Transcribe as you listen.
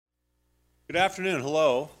Good afternoon.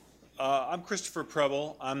 Hello. I'm Christopher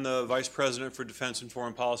Preble. I'm the Vice President for Defense and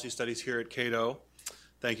Foreign Policy Studies here at Cato.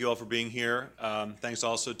 Thank you all for being here. Thanks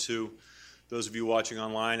also to those of you watching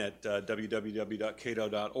online at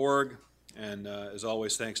www.cato.org. And as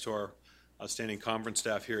always, thanks to our outstanding conference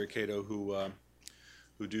staff here at Cato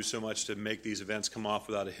who do so much to make these events come off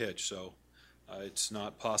without a hitch. So it's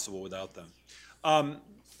not possible without them.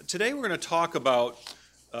 Today we're going to talk about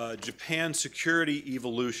Japan Security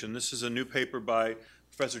Evolution. This is a new paper by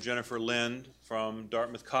Professor Jennifer Lind from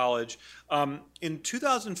Dartmouth College. In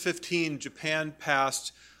 2015, Japan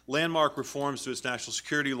passed landmark reforms to its national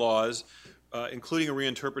security laws, including a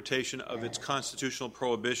reinterpretation of its constitutional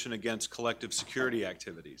prohibition against collective security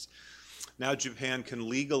activities. Now Japan can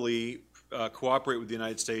legally cooperate with the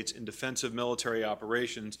United States in defensive military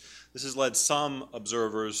operations. This has led some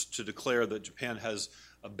observers to declare that Japan has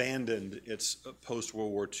abandoned its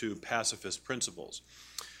post-World War II pacifist principles.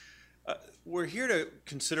 We're here to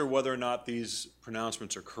consider whether or not these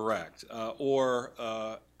pronouncements are correct,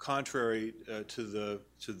 or contrary to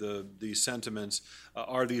these sentiments,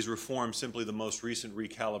 are these reforms simply the most recent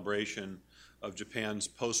recalibration of Japan's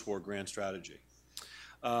post-war grand strategy?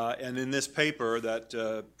 And in this paper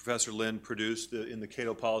that Professor Lind produced in the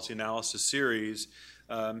Cato Policy Analysis series,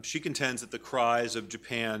 she contends that the cries of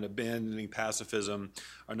Japan abandoning pacifism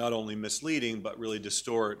are not only misleading, but really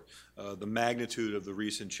distort the magnitude of the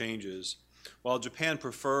recent changes. While Japan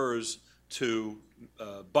prefers to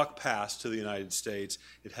buck past to the United States,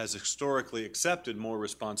 it has historically accepted more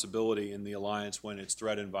responsibility in the alliance when its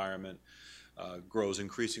threat environment grows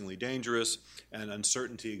increasingly dangerous and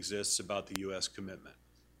uncertainty exists about the U.S. commitment.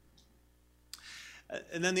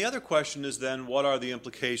 And then the other question is then, what are the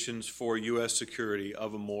implications for U.S. security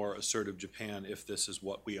of a more assertive Japan if this is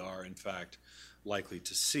what we are, in fact, likely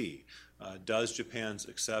to see? Does Japan's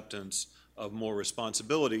acceptance of more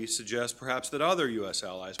responsibility suggest perhaps that other U.S.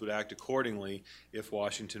 allies would act accordingly if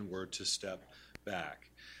Washington were to step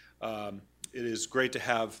back? It is great to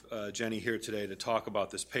have Jenny here today to talk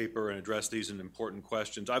about this paper and address these important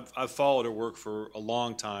questions. I've followed her work for a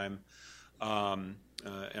long time.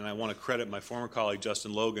 And I want to credit my former colleague,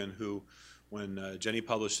 Justin Logan, who, when Jenny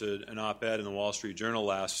published an op-ed in the Wall Street Journal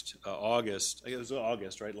last August, it was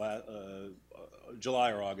August, right? July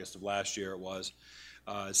or August of last year it was,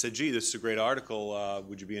 said, gee, this is a great article.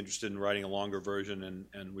 Would you be interested in writing a longer version?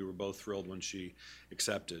 And we were both thrilled when she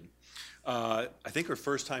accepted. I think her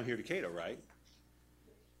first time here to Cato, right?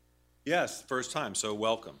 Yes, first time, so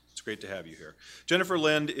welcome. It's great to have you here. Jennifer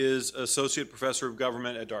Lind is Associate Professor of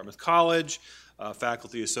Government at Dartmouth College,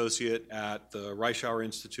 Faculty Associate at the Reischauer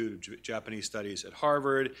Institute of Japanese Studies at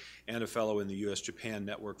Harvard, and a Fellow in the U.S.-Japan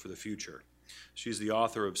Network for the Future. She's the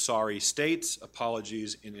author of Sorry States,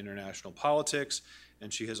 Apologies in International Politics,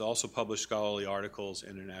 and she has also published scholarly articles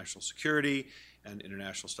in International Security and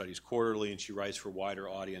International Studies Quarterly, and she writes for wider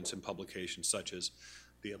audience in publications such as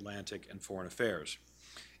The Atlantic and Foreign Affairs.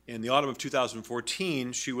 In the autumn of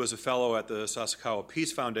 2014, she was a fellow at the Sasakawa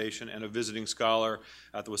Peace Foundation and a visiting scholar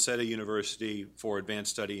at the Waseda University for Advanced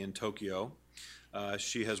Study in Tokyo.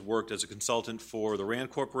 She has worked as a consultant for the RAND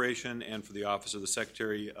Corporation and for the Office of the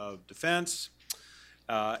Secretary of Defense,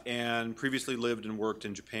 and previously lived and worked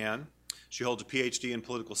in Japan. She holds a PhD in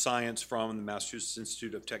political science from the Massachusetts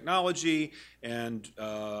Institute of Technology and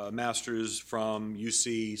a master's from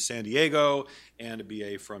UC San Diego and a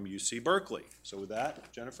BA from UC Berkeley. So with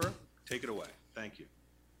that, Jennifer, take it away. Thank you.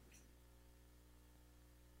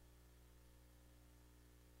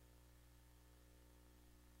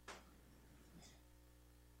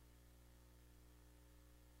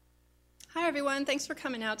 Hi, everyone. Thanks for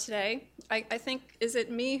coming out today. I think, is it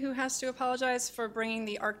me who has to apologize for bringing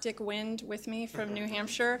the Arctic wind with me from New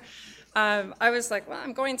Hampshire? I was like, well,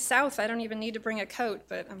 I'm going south. I don't even need to bring a coat,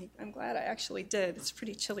 but I'm glad I actually did. It's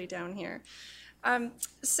pretty chilly down here.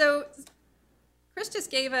 So Chris just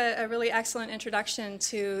gave a really excellent introduction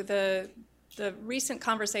to the recent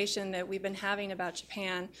conversation that we've been having about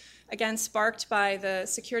Japan, again, sparked by the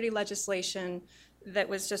security legislation that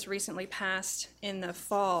was just recently passed in the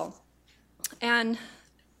fall. And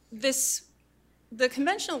the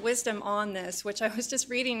conventional wisdom on this, which I was just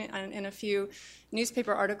reading in a few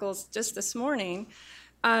newspaper articles just this morning,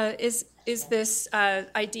 is this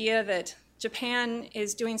idea that Japan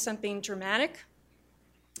is doing something dramatic,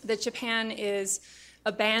 that Japan is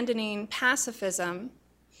abandoning pacifism,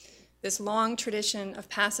 this long tradition of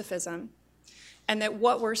pacifism, and that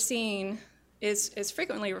what we're seeing is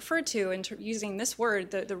frequently referred to in using this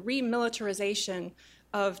word, the remilitarization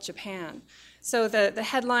of Japan. So the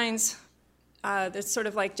headlines It's sort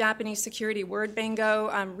of like Japanese security word bingo,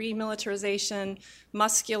 remilitarization,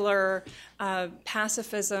 muscular,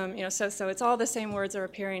 pacifism. So it's all the same words are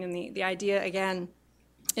appearing, and the idea again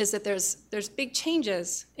is that there's big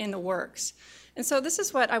changes in the works. And so this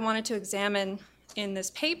is what I wanted to examine in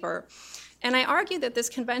this paper. And I argue that this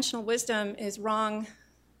conventional wisdom is wrong,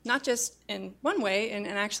 not just in one way, in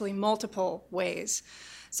actually multiple ways.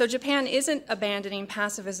 So Japan isn't abandoning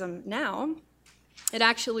pacifism now. It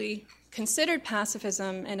actually considered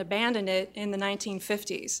pacifism and abandoned it in the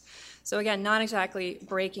 1950s. So again, not exactly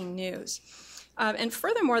breaking news. And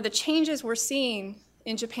furthermore, the changes we're seeing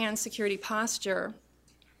in Japan's security posture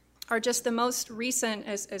are just the most recent,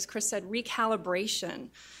 as Chris said, recalibration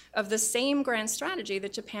of the same grand strategy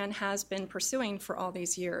that Japan has been pursuing for all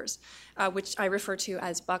these years, which I refer to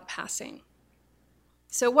as buck passing.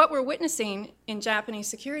 So what we're witnessing in Japanese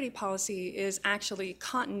security policy is actually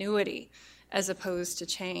continuity as opposed to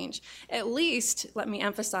change, at least, let me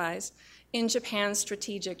emphasize, in Japan's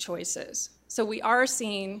strategic choices. So we are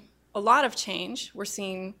seeing a lot of change. We're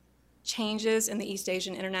seeing changes in the East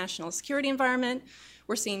Asian international security environment.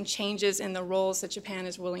 We're seeing changes in the roles that Japan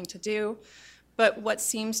is willing to do. But what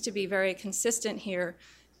seems to be very consistent here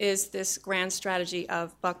is this grand strategy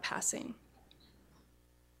of buck passing.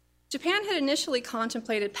 Japan had initially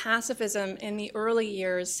contemplated pacifism in the early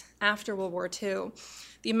years after World War II.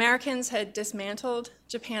 The Americans had dismantled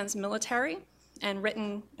Japan's military and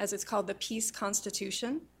written, as it's called, the Peace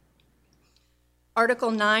Constitution.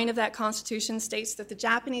 Article 9 of that constitution states that the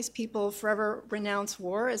Japanese people forever renounce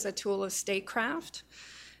war as a tool of statecraft.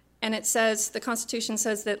 And it says, the Constitution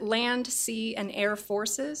says that land, sea, and air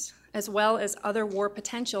forces, as well as other war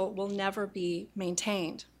potential, will never be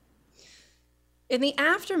maintained. In the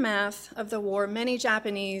aftermath of the war, many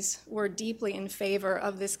Japanese were deeply in favor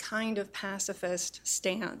of this kind of pacifist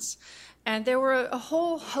stance. And there were a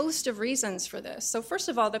whole host of reasons for this. So first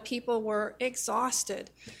of all, the people were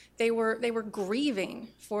exhausted. They were grieving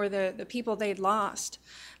for the people they'd lost.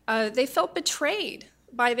 They felt betrayed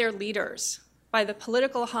by their leaders, by the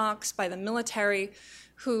political hawks, by the military,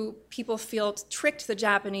 who people feel tricked the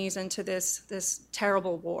Japanese into this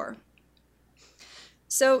terrible war.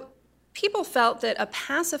 So people felt that a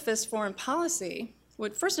pacifist foreign policy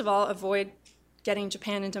would, first of all, avoid getting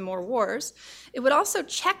Japan into more wars. It would also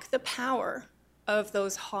check the power of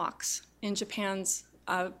those hawks in Japan's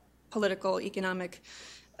political, economic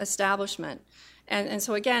establishment. And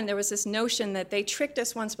so again, there was this notion that they tricked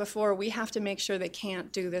us once before, we have to make sure they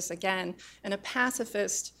can't do this again. And a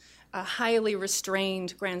pacifist, a highly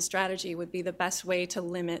restrained grand strategy would be the best way to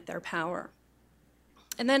limit their power.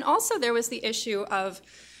 And then also there was the issue of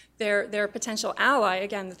their potential ally,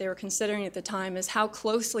 again, that they were considering at the time, is how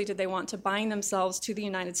closely did they want to bind themselves to the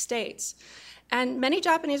United States. And many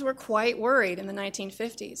Japanese were quite worried in the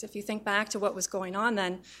 1950s. If you think back to what was going on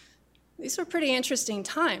then, these were pretty interesting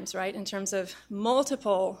times, right, in terms of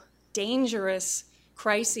multiple dangerous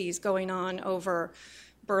crises going on over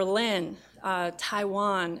Berlin,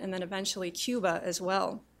 Taiwan, and then eventually Cuba as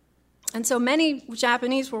well. And so many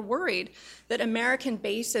Japanese were worried that American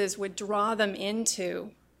bases would draw them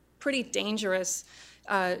into pretty dangerous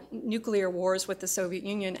nuclear wars with the Soviet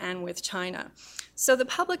Union and with China. So the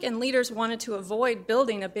public and leaders wanted to avoid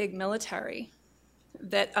building a big military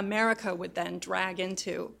that America would then drag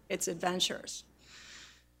into its adventures.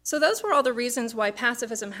 So those were all the reasons why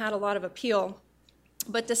pacifism had a lot of appeal.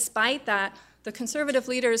 But despite that, the conservative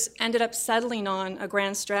leaders ended up settling on a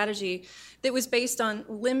grand strategy that was based on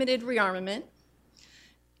limited rearmament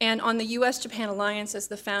and on the US-Japan alliance as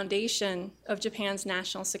the foundation of Japan's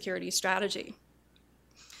national security strategy.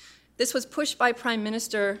 This was pushed by Prime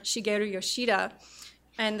Minister Shigeru Yoshida,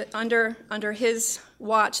 and under his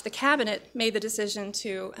watch, the cabinet made the decision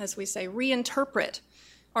to, as we say, reinterpret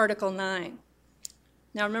Article 9.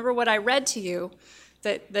 Now remember what I read to you,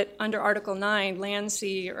 that under Article 9, land,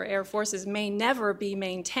 sea, or air forces may never be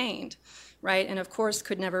maintained, right? And of course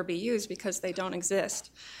could never be used because they don't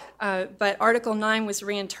exist. But Article 9 was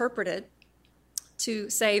reinterpreted to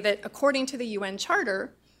say that according to the UN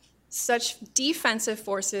Charter, such defensive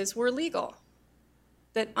forces were legal.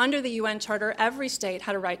 That under the UN Charter, every state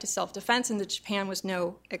had a right to self-defense, and that Japan was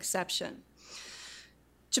no exception.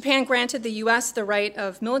 Japan granted the US the right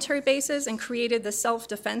of military bases and created the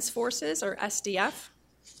Self-Defense Forces, or SDF.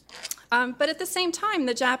 But at the same time,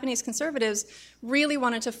 the Japanese conservatives really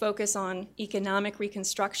wanted to focus on economic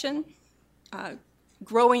reconstruction,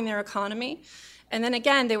 growing their economy, and then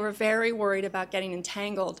again, they were very worried about getting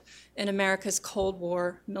entangled in America's Cold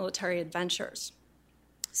War military adventures.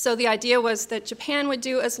 So the idea was that Japan would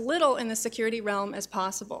do as little in the security realm as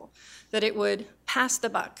possible, that it would pass the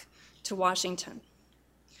buck to Washington.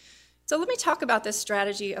 So let me talk about this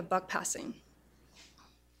strategy of buck passing.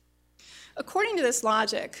 According to this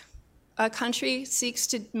logic, a country seeks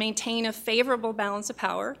to maintain a favorable balance of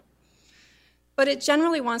power, but it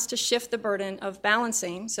generally wants to shift the burden of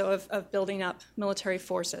balancing, so of building up military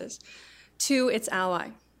forces, to its ally.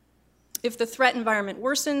 If the threat environment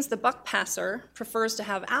worsens, the buck passer prefers to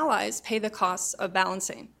have allies pay the costs of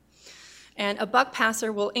balancing. And a buck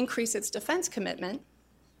passer will increase its defense commitment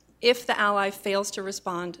if the ally fails to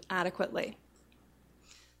respond adequately.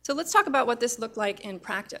 So let's talk about what this looked like in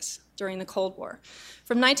practice during the Cold War.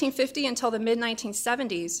 From 1950 until the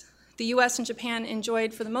mid-1970s, the US and Japan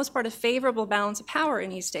enjoyed, for the most part, a favorable balance of power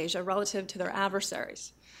in East Asia relative to their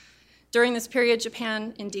adversaries. During this period,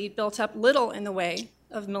 Japan indeed built up little in the way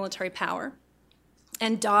of military power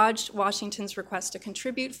and dodged Washington's request to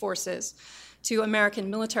contribute forces to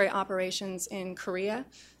American military operations in Korea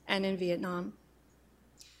and in Vietnam.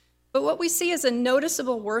 But what we see is a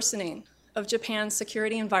noticeable worsening of Japan's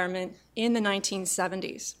security environment in the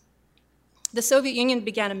 1970s. The Soviet Union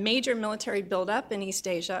began a major military buildup in East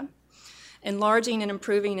Asia, enlarging and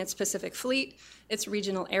improving its Pacific Fleet, its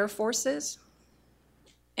regional air forces,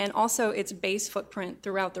 and also its base footprint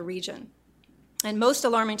throughout the region. And most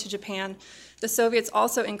alarming to Japan, the Soviets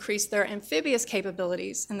also increased their amphibious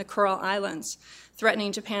capabilities in the Kuril Islands,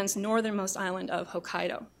 threatening Japan's northernmost island of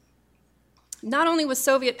Hokkaido. Not only was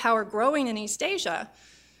Soviet power growing in East Asia,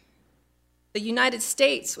 the United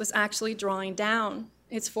States was actually drawing down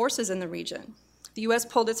its forces in the region. The US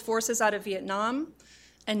pulled its forces out of Vietnam,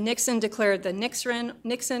 and Nixon declared the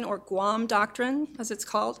Nixon or Guam Doctrine, as it's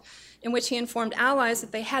called, in which he informed allies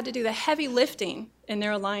that they had to do the heavy lifting in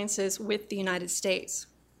their alliances with the United States.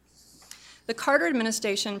 The Carter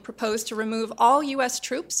administration proposed to remove all US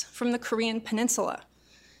troops from the Korean Peninsula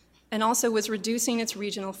and also was reducing its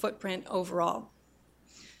regional footprint overall.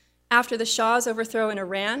 After the Shah's overthrow in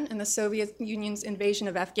Iran and the Soviet Union's invasion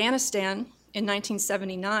of Afghanistan in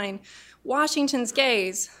 1979, Washington's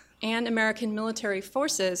gaze and American military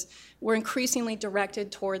forces were increasingly directed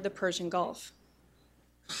toward the Persian Gulf.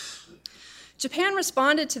 Japan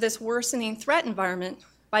responded to this worsening threat environment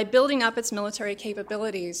by building up its military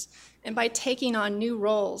capabilities and by taking on new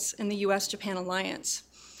roles in the US-Japan alliance.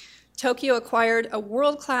 Tokyo acquired a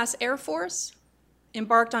world-class air force,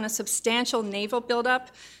 embarked on a substantial naval buildup,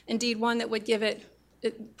 indeed one that would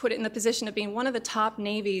put it in the position of being one of the top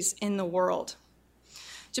navies in the world.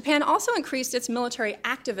 Japan also increased its military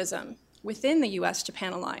activism within the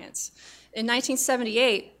US-Japan alliance. In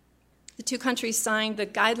 1978, the two countries signed the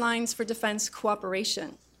Guidelines for Defense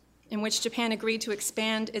Cooperation, in which Japan agreed to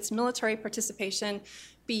expand its military participation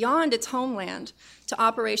beyond its homeland to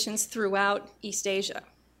operations throughout East Asia.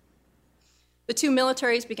 The two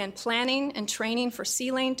militaries began planning and training for sea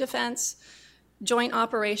lane defense, joint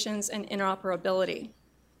operations, and interoperability.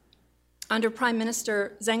 Under Prime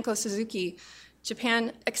Minister Zenko Suzuki,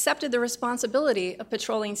 Japan accepted the responsibility of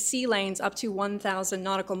patrolling sea lanes up to 1,000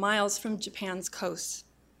 nautical miles from Japan's coasts.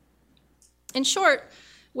 In short,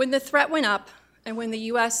 when the threat went up and when the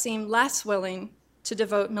US seemed less willing to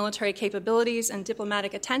devote military capabilities and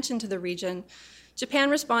diplomatic attention to the region, Japan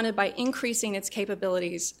responded by increasing its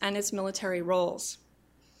capabilities and its military roles.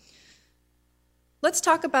 Let's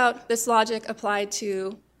talk about this logic applied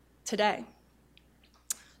to today.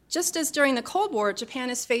 Just as during the Cold War, Japan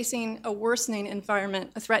is facing a worsening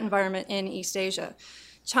environment, a threat environment in East Asia.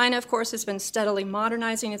 China, of course, has been steadily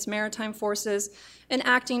modernizing its maritime forces and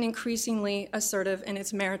acting increasingly assertive in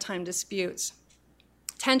its maritime disputes.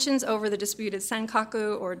 Tensions over the disputed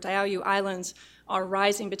Senkaku or Diaoyu Islands are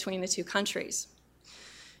rising between the two countries.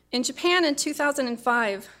 In Japan in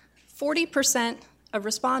 2005, 40% of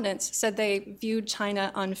respondents said they viewed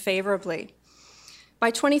China unfavorably.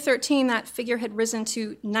 By 2013, that figure had risen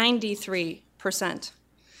to 93%.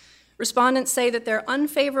 Respondents say that their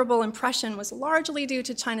unfavorable impression was largely due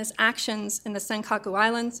to China's actions in the Senkaku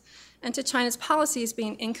Islands and to China's policies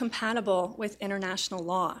being incompatible with international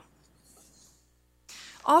law.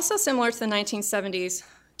 Also similar to the 1970s,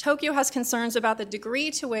 Tokyo has concerns about the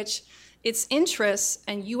degree to which its interests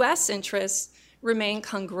and US interests remain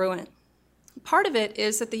congruent. Part of it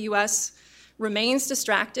is that the US remains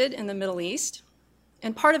distracted in the Middle East,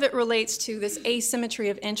 and part of it relates to this asymmetry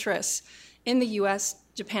of interests in the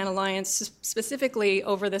US-Japan alliance, specifically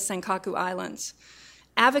over the Senkaku Islands.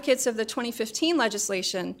 Advocates of the 2015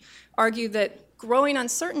 legislation argue that growing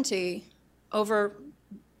uncertainty over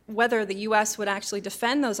whether the US would actually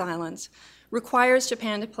defend those islands requires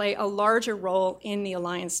Japan to play a larger role in the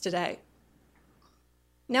alliance today.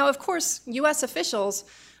 Now, of course, US officials,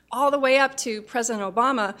 all the way up to President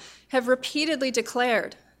Obama, have repeatedly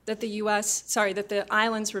declared that the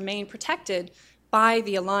islands remain protected by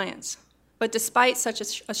the alliance. But despite such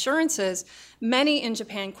assurances, many in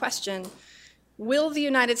Japan question, will the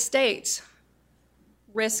United States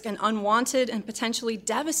risk an unwanted and potentially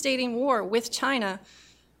devastating war with China?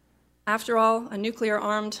 After all, a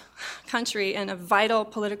nuclear-armed country and a vital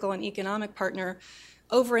political and economic partner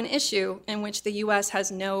over an issue in which the U.S.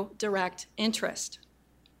 has no direct interest.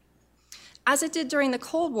 As it did during the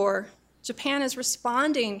Cold War, Japan is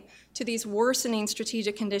responding to these worsening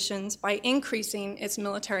strategic conditions by increasing its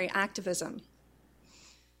military activism.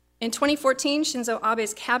 In 2014, Shinzo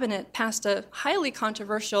Abe's cabinet passed a highly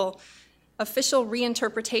controversial official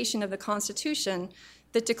reinterpretation of the Constitution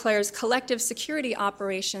that declares collective security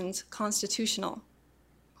operations constitutional.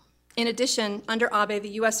 In addition, under Abe, the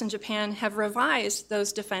US and Japan have revised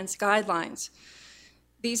those defense guidelines.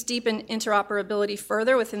 These deepen interoperability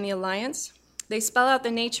further within the alliance. They spell out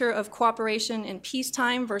the nature of cooperation in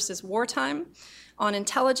peacetime versus wartime, on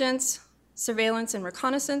intelligence, surveillance and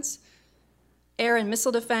reconnaissance, air and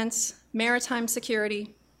missile defense, maritime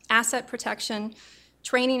security, asset protection,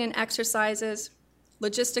 training and exercises,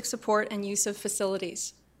 logistic support, and use of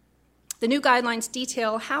facilities. The new guidelines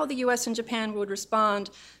detail how the US and Japan would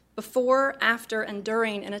respond before, after, and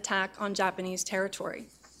during an attack on Japanese territory.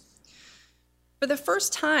 For the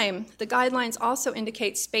first time, the guidelines also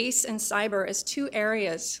indicate space and cyber as two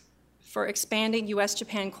areas for expanding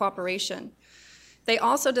US-Japan cooperation. They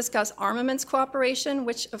also discuss armaments cooperation,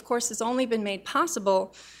 which of course has only been made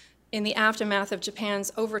possible in the aftermath of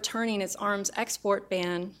Japan's overturning its arms export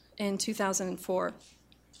ban in 2004.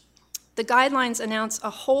 The guidelines announce a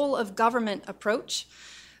whole-of-government approach,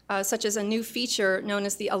 such as a new feature known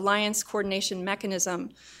as the Alliance Coordination Mechanism,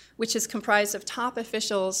 which is comprised of top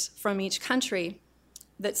officials from each country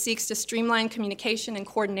that seeks to streamline communication and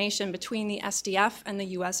coordination between the SDF and the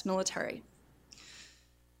US military.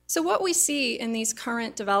 So what we see in these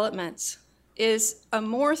current developments is a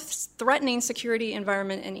more threatening security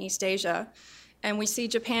environment in East Asia, and we see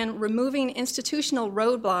Japan removing institutional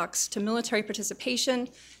roadblocks to military participation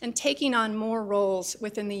and taking on more roles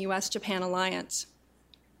within the US-Japan alliance.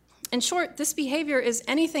 In short, this behavior is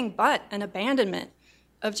anything but an abandonment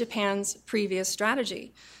of Japan's previous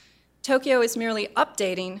strategy. Tokyo is merely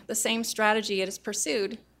updating the same strategy it has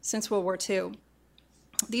pursued since World War II.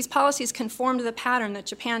 These policies conform to the pattern that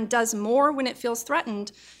Japan does more when it feels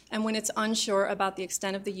threatened and when it's unsure about the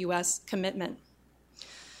extent of the US commitment.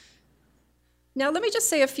 Now, let me just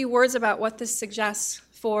say a few words about what this suggests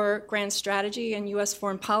for grand strategy and US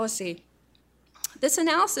foreign policy. This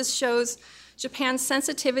analysis shows Japan's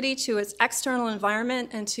sensitivity to its external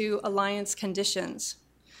environment and to alliance conditions.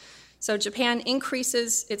 So Japan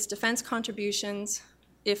increases its defense contributions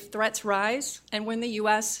if threats rise and when the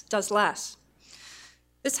US does less.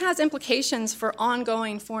 This has implications for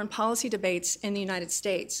ongoing foreign policy debates in the United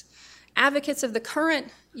States. Advocates of the current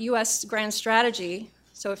US grand strategy,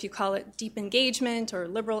 so if you call it deep engagement or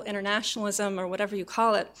liberal internationalism or whatever you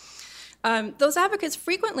call it, those advocates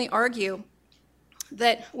frequently argue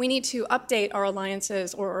that we need to update our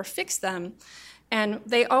alliances or fix them. And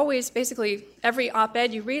they always, basically, every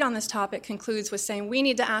op-ed you read on this topic concludes with saying we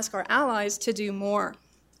need to ask our allies to do more.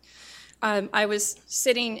 I was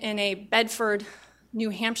sitting in a Bedford, New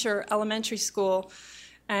Hampshire elementary school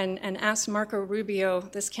and asked Marco Rubio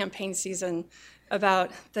this campaign season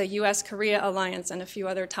about the US-Korea alliance and a few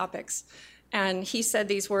other topics. And he said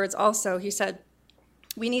these words also. He said,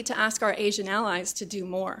 we need to ask our Asian allies to do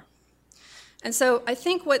more. And so I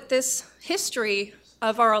think what this history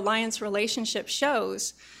of our alliance relationship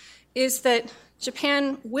shows is that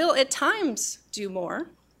Japan will at times do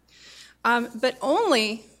more, but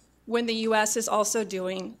only when the US is also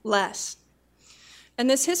doing less. And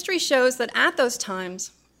this history shows that at those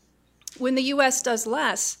times, when the US does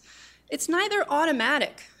less, it's neither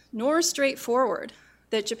automatic nor straightforward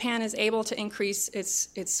that Japan is able to increase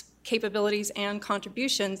its capabilities and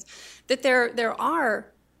contributions, that there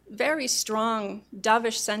are very strong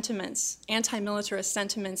dovish sentiments, anti-militarist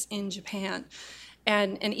sentiments in Japan.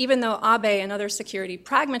 And even though Abe and other security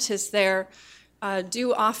pragmatists there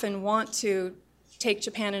do often want to take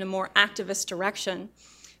Japan in a more activist direction,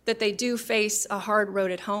 that they do face a hard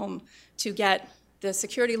road at home to get the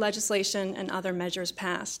security legislation and other measures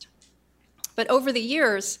passed. But over the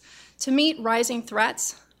years, to meet rising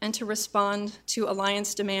threats and to respond to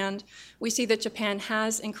alliance demand, we see that Japan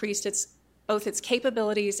has increased both its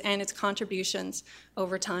capabilities and its contributions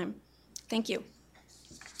over time. Thank you.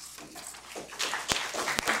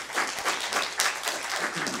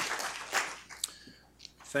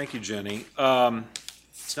 Thank you, Jenny.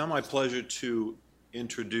 It's now my pleasure to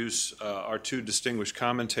introduce our two distinguished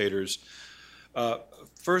commentators.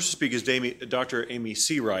 First to speak is Dr. Amy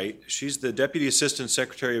Seawright. She's the Deputy Assistant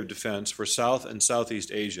Secretary of Defense for South and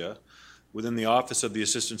Southeast Asia within the Office of the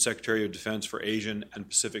Assistant Secretary of Defense for Asian and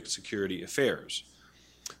Pacific Security Affairs,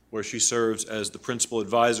 where she serves as the principal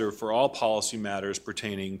advisor for all policy matters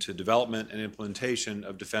pertaining to development and implementation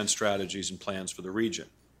of defense strategies and plans for the region.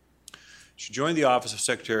 She joined the Office of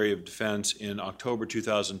Secretary of Defense in October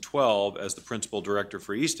 2012 as the Principal Director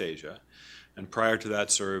for East Asia, and prior to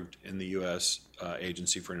that served in the U.S.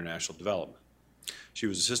 Agency for International Development. She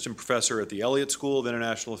was Assistant Professor at the Elliott School of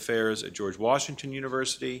International Affairs at George Washington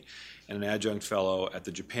University and an Adjunct Fellow at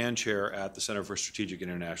the Japan Chair at the Center for Strategic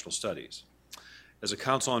International Studies. As a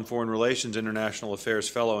Council on Foreign Relations International Affairs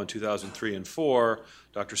Fellow in 2003 and 2004,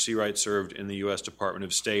 Dr. Seawright served in the U.S. Department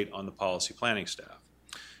of State on the policy planning staff.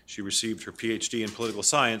 She received her PhD in political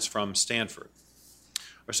science from Stanford.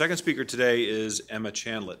 Our second speaker today is Emma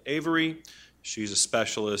Chandlet Avery. She's a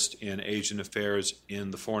specialist in Asian affairs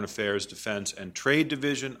in the Foreign Affairs, Defense, and Trade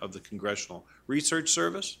Division of the Congressional Research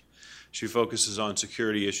Service. She focuses on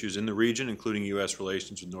security issues in the region, including U.S.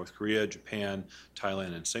 relations with North Korea, Japan,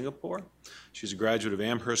 Thailand, and Singapore. She's a graduate of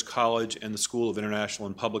Amherst College and the School of International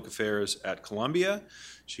and Public Affairs at Columbia.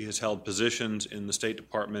 She has held positions in the State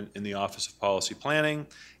Department in the Office of Policy Planning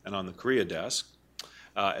and on the Korea desk,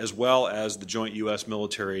 as well as the Joint U.S.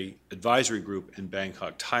 Military Advisory Group in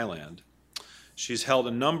Bangkok, Thailand. She's held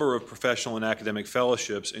a number of professional and academic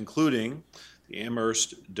fellowships, including the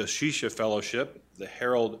Amherst Doshisha Fellowship, the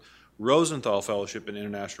Harold Rosenthal Fellowship in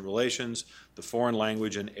International Relations, the Foreign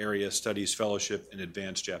Language and Area Studies Fellowship in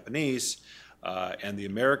Advanced Japanese, and the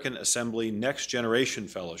American Assembly Next Generation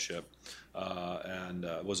Fellowship, and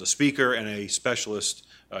was a speaker and a specialist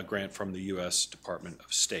grant from the U.S. Department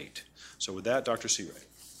of State. So with that, Dr. Seawright.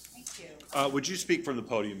 Thank you. Would you speak from the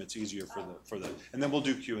podium? It's easier for the, and then we'll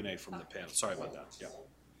do Q&A from the panel. Sorry about that. Yeah.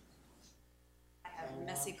 I have a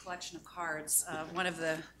messy collection of cards. One of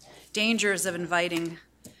the dangers of inviting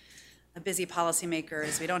a busy policymaker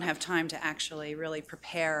is we don't have time to actually really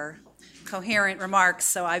prepare coherent remarks,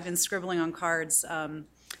 so I've been scribbling on cards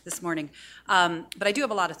this morning. But I do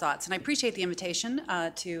have a lot of thoughts, and I appreciate the invitation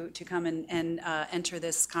to come and enter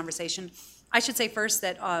this conversation. I should say first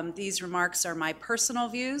that these remarks are my personal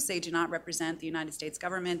views. They do not represent the United States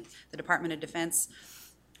government, the Department of Defense,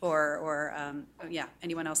 or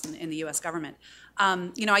anyone else in the U.S. government.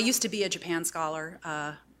 I used to be a Japan scholar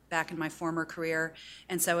back in my former career,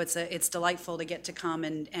 and so it's delightful to get to come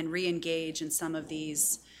and re-engage in some of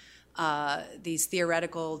these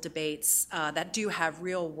theoretical debates that do have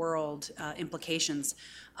real-world implications.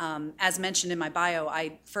 As mentioned in my bio,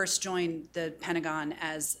 I first joined the Pentagon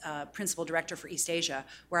as Principal Director for East Asia,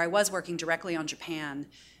 where I was working directly on Japan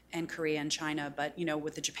and Korea and China. But,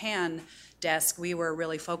 with the Japan desk, we were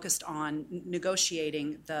really focused on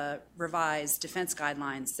negotiating the revised defense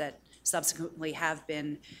guidelines that subsequently have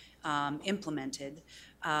been implemented.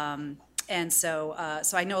 And so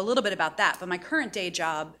I know a little bit about that. But my current day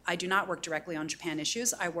job, I do not work directly on Japan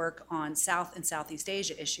issues. I work on South and Southeast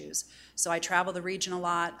Asia issues. So I travel the region a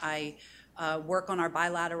lot. I work on our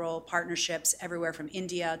bilateral partnerships everywhere from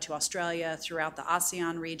India to Australia, throughout the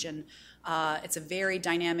ASEAN region. It's a very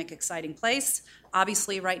dynamic, exciting place.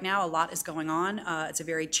 Obviously, right now, a lot is going on. It's a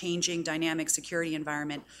very changing, dynamic security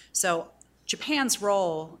environment. So Japan's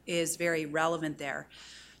role is very relevant there.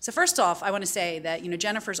 So first off, I want to say that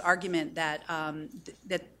Jennifer's argument that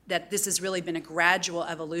that this has really been a gradual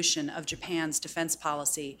evolution of Japan's defense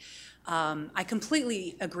policy, I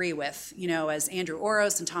completely agree with. As Andrew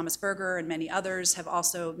Oros and Thomas Berger and many others have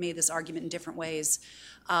also made this argument in different ways.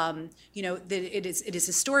 It is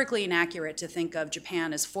historically inaccurate to think of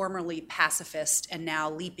Japan as formerly pacifist and now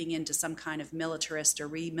leaping into some kind of militarist or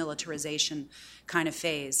remilitarization kind of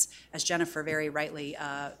phase, as Jennifer very rightly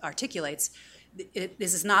articulates.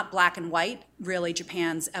 This is not black and white. Really,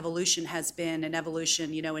 Japan's evolution has been an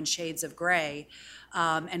evolution, in shades of gray,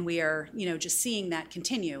 and we are, just seeing that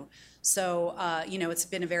continue. So, it's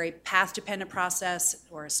been a very path-dependent process,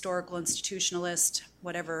 or historical institutionalist,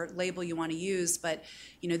 whatever label you want to use. But,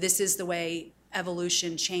 this is the way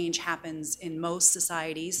evolution, change happens in most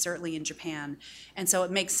societies, certainly in Japan. And so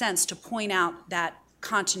it makes sense to point out that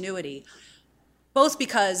continuity, both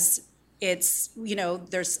because it's,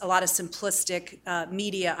 there's a lot of simplistic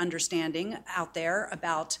media understanding out there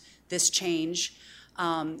about this change,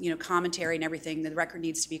 commentary and everything. The record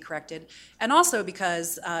needs to be corrected. And also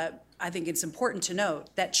because I think it's important to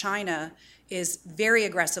note that China is very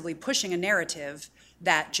aggressively pushing a narrative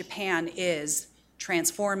that Japan is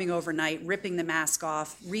transforming overnight, ripping the mask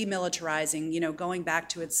off, remilitarizing, going back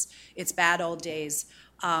to its bad old days.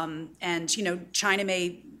 And China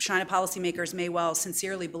policymakers may well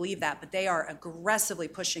sincerely believe that, but they are aggressively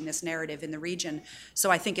pushing this narrative in the region.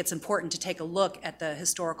 So I think it's important to take a look at the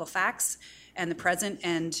historical facts and the present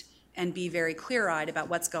and be very clear-eyed about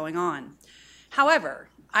what's going on. However,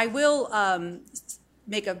 I will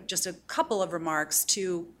make just a couple of remarks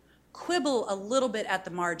to quibble a little bit at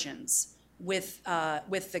the margins with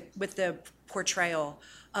the portrayal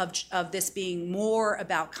of this being more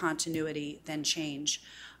about continuity than change.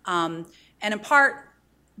 And in part,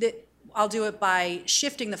 I'll do it by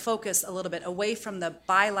shifting the focus a little bit away from the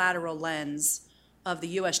bilateral lens of the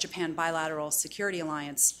U.S.-Japan Bilateral Security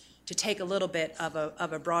Alliance to take a little bit of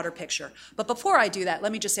a broader picture. But before I do that,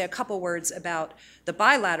 let me just say a couple words about the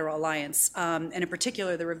bilateral alliance, and in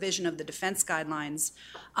particular the revision of the defense guidelines.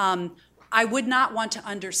 I would not want to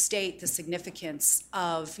understate the significance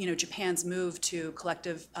of Japan's move to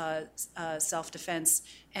collective self-defense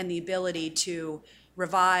and the ability to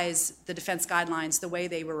revise the defense guidelines the way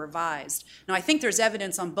they were revised. Now, I think there's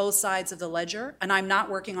evidence on both sides of the ledger, and I'm not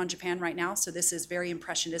working on Japan right now, so this is very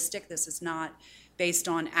impressionistic. This is not based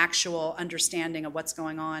on actual understanding of what's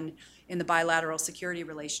going on in the bilateral security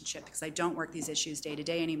relationship, because I don't work these issues day to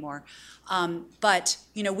day anymore. But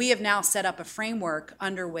we have now set up a framework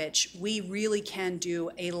under which we really can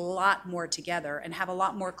do a lot more together and have a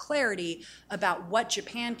lot more clarity about what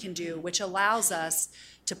Japan can do, which allows us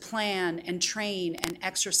to plan and train and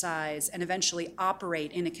exercise and eventually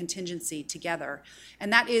operate in a contingency together.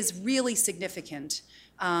 And that is really significant.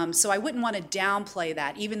 So I wouldn't want to downplay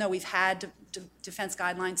that, even though we've had defense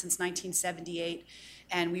guidelines since 1978,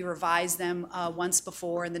 and we revised them once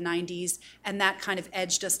before in the 90s, and that kind of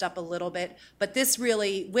edged us up a little bit. But this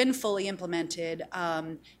really, when fully implemented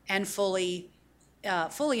and fully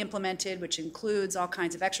implemented, which includes all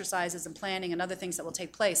kinds of exercises and planning and other things that will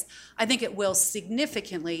take place, I think it will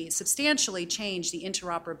substantially change the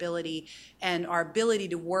interoperability and our ability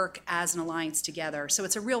to work as an alliance together. So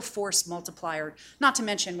it's a real force multiplier, not to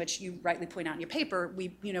mention, which you rightly point out in your paper, we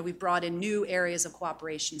brought in new areas of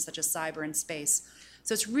cooperation such as cyber and space.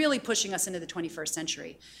 So it's really pushing us into the 21st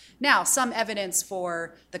century. Now, some evidence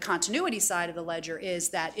for the continuity side of the ledger is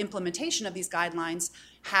that implementation of these guidelines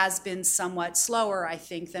has been somewhat slower, I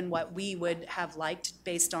think, than what we would have liked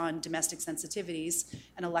based on domestic sensitivities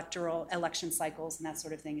and election cycles and that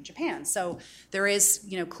sort of thing in Japan. So there is,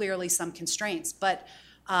 clearly some constraints. But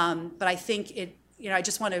I think it, I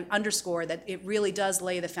just want to underscore that it really does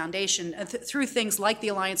lay the foundation through things like the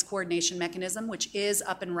Alliance Coordination Mechanism, which is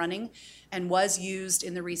up and running and was used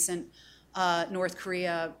in the recent North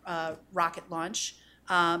Korea rocket launch,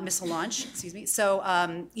 missile launch, excuse me. So,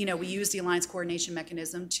 we use the Alliance Coordination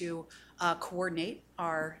Mechanism to coordinate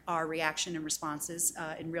our reaction and responses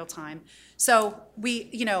in real time. So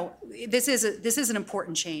this is an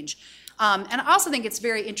important change. And I also think it's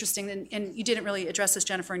very interesting, and you didn't really address this,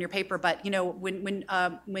 Jennifer, in your paper, but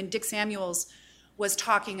when Dick Samuels was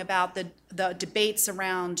talking about the debates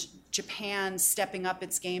around Japan stepping up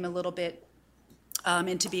its game a little bit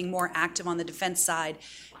into being more active on the defense side,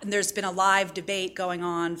 and there's been a live debate going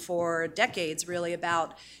on for decades, really,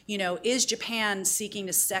 about is Japan seeking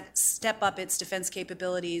to step up its defense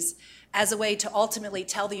capabilities as a way to ultimately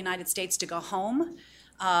tell the United States to go home?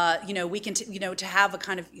 We can, to have a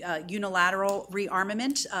kind of unilateral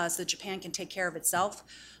rearmament so that Japan can take care of itself,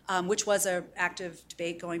 which was an active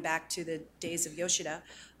debate going back to the days of Yoshida.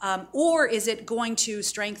 Or is it going to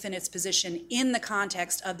strengthen its position in the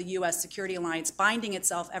context of the U.S. security alliance, binding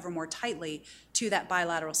itself ever more tightly to that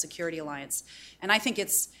bilateral security alliance? And I think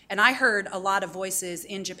I heard a lot of voices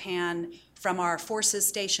in Japan from our forces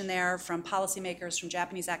stationed there, from policymakers, from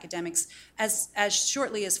Japanese academics, as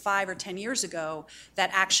shortly as 5 or 10 years ago, that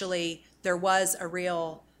actually there was a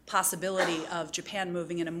real possibility of Japan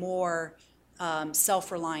moving in a more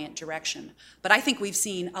self-reliant direction. But I think we've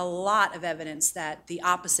seen a lot of evidence that the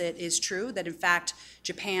opposite is true, that in fact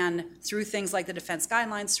Japan, through things like the defense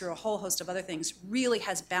guidelines, through a whole host of other things, really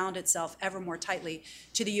has bound itself ever more tightly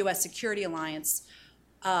to the U.S. security alliance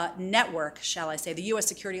network, shall I say, the U.S.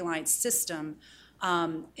 security alliance system,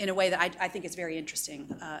 in a way that I think is very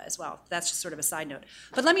interesting as well. That's just sort of a side note.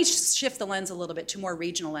 But let me shift the lens a little bit to more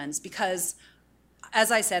regional lens, because as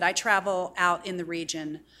I said, I travel out in the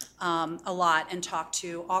region a lot and talk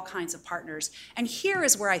to all kinds of partners. And here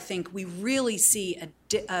is where I think we really see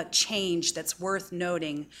a change that's worth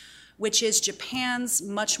noting, which is Japan's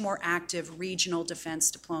much more active regional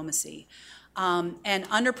defense diplomacy. And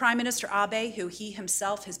under Prime Minister Abe, who he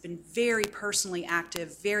himself has been very personally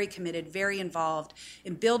active, very committed, very involved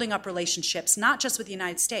in building up relationships, not just with the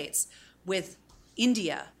United States, with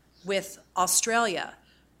India, with Australia,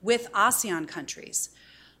 with ASEAN countries.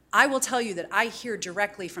 I will tell you that I hear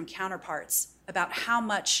directly from counterparts about how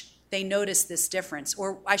much they notice this difference,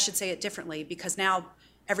 or I should say it differently, because now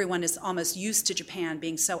everyone is almost used to Japan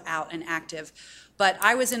being so out and active. But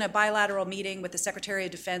I was in a bilateral meeting with the Secretary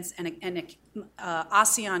of Defense and an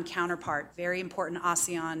ASEAN counterpart, very important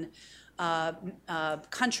ASEAN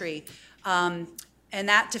country. And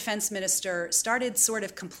that defense minister started sort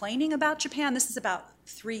of complaining about Japan. This is about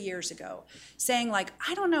 3 years ago, saying like,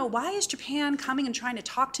 I don't know, why is Japan coming and trying to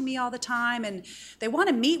talk to me all the time? And they want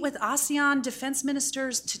to meet with ASEAN defense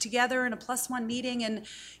ministers together in a +1 meeting. And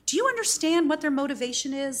do you understand what their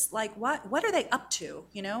motivation is? Like, what are they up to?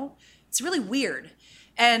 You know, it's really weird.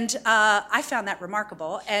 And I found that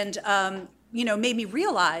remarkable, and made me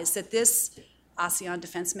realize that this ASEAN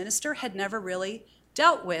defense minister had never really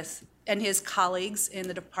dealt with, and his colleagues in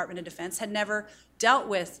the Department of Defense had never dealt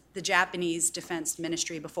with the Japanese Defense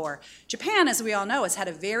Ministry before. Japan, as we all know, has had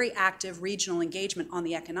a very active regional engagement on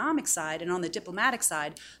the economic side and on the diplomatic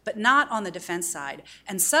side, but not on the defense side.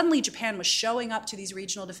 And suddenly Japan was showing up to these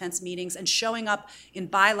regional defense meetings and showing up in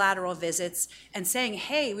bilateral visits and saying,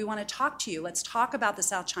 hey, we want to talk to you. Let's talk about the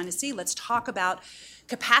South China Sea. Let's talk about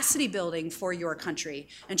capacity building for your country.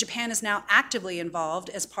 And Japan is now actively involved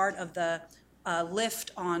as part of the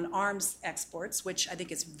lift on arms exports, which I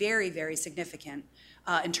think is very, very significant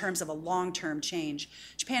in terms of a long-term change.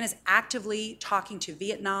 Japan is actively talking to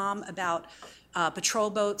Vietnam about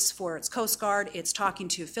patrol boats for its Coast Guard. It's talking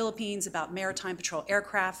to Philippines about maritime patrol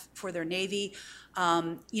aircraft for their Navy.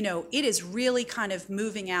 It is really kind of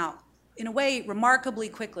moving out, in a way, remarkably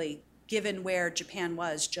quickly, given where Japan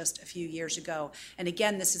was just a few years ago. And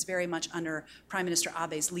again, this is very much under Prime Minister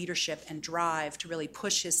Abe's leadership and drive to really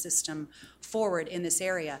push his system forward in this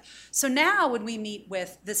area. So now when we meet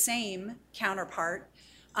with the same counterpart,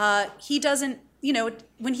 he doesn't,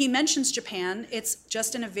 when he mentions Japan, it's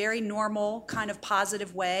just in a very normal kind of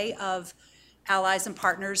positive way of allies and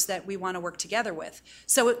partners that we want to work together with.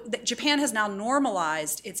 So Japan has now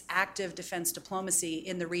normalized its active defense diplomacy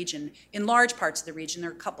in the region, in large parts of the region.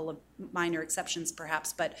 There are a couple of minor exceptions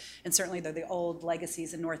perhaps, and certainly they're the old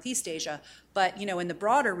legacies in Northeast Asia. But in the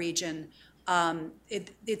broader region,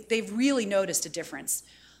 they've really noticed a difference.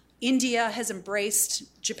 India has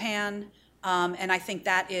embraced Japan, and I think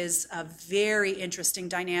that is a very interesting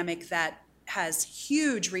dynamic that has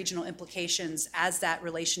huge regional implications as that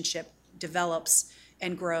relationship develops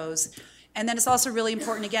and grows. And then it's also really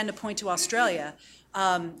important, again, to point to Australia.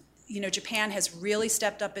 Japan has really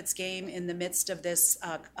stepped up its game in the midst of this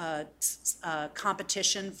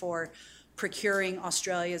competition for procuring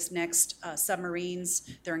Australia's next submarines.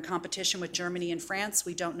 They're in competition with Germany and France.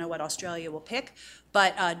 We don't know what Australia will pick,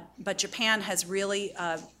 but Japan has really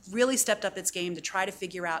stepped up its game to try to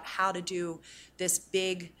figure out how to do this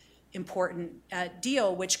big, important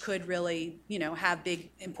deal, which could really, have big,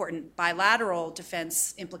 important bilateral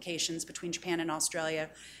defense implications between Japan and Australia,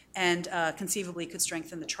 and conceivably could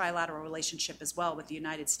strengthen the trilateral relationship as well with the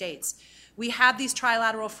United States. We have these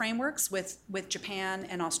trilateral frameworks with Japan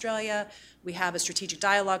and Australia. We have a strategic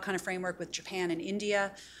dialogue kind of framework with Japan and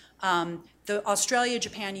India. The Australia,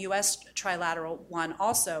 Japan, U.S. trilateral one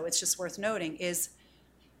also, it's just worth noting, is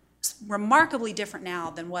remarkably different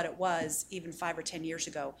now than what it was even 5 or 10 years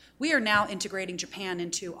ago. We are now integrating Japan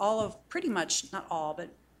into all of, pretty much, not all,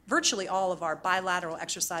 but virtually all of our bilateral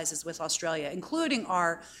exercises with Australia, including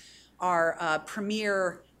our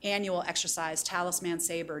premier annual exercise, Talisman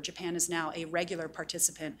Sabre. Japan is now a regular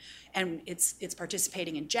participant, and it's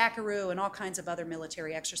participating in Jackaroo and all kinds of other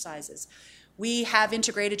military exercises. We have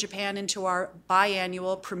integrated Japan into our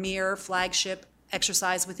biannual premier flagship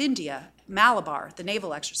exercise with India, Malabar, the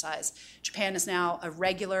naval exercise. Japan is now a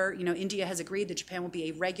regular, India has agreed that Japan will be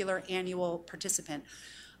a regular annual participant.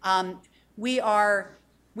 We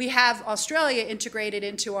have Australia integrated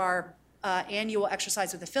into our annual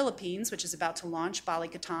exercise with the Philippines, which is about to launch, Bali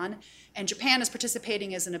Katan, and Japan is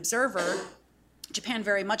participating as an observer. Japan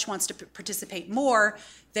very much wants to participate more.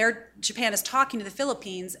 Japan is talking to the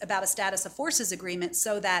Philippines about a status of forces agreement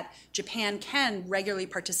so that Japan can regularly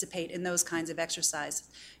participate in those kinds of exercises.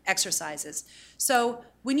 So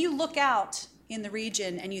when you look out in the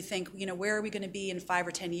region and you think, where are we going to be in 5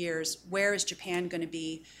 or 10 years? Where is Japan going to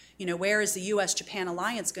be? Where is the U.S.-Japan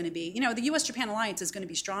alliance going to be? The U.S.-Japan alliance is going to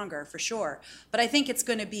be stronger for sure, but I think it's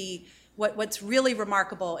going to be what's really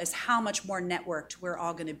remarkable is how much more networked we're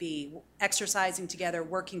all going to be, exercising together,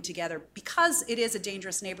 working together, because it is a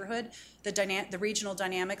dangerous neighborhood. The regional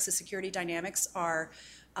dynamics, the security dynamics are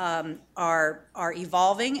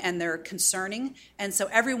evolving, and they're concerning, and so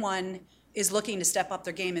everyone is looking to step up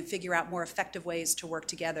their game and figure out more effective ways to work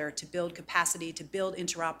together, to build capacity, to build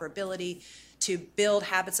interoperability, to build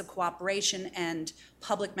habits of cooperation and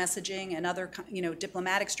public messaging and other,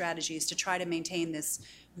 diplomatic strategies to try to maintain this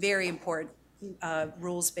very important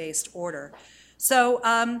rules-based order. So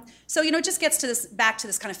it just gets to back to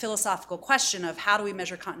this kind of philosophical question of how do we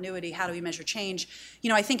measure continuity, how do we measure change?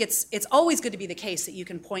 I think it's always good to be the case that you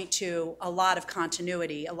can point to a lot of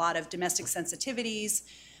continuity, a lot of domestic sensitivities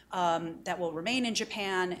that will remain in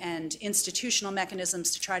Japan, and institutional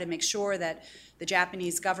mechanisms to try to make sure that the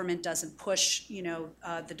Japanese government doesn't push,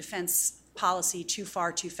 the defense policy too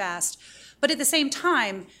far, too fast. But at the same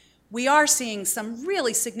time, we are seeing some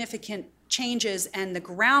really significant changes and the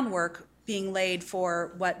groundwork being laid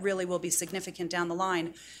for what really will be significant down the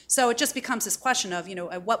line. So it just becomes this question of,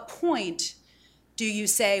 at what point do you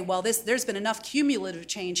say, well, there's been enough cumulative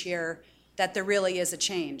change here that there really is a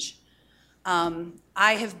change?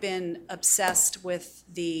 I have been obsessed with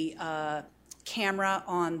the camera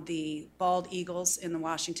on the bald eagles in the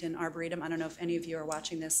Washington Arboretum. I don't know if any of you are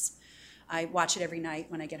watching this. I watch it every night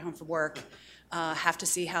when I get home from work. Have to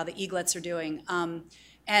see how the eaglets are doing.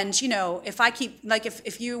 And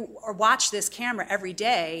if you watch this camera every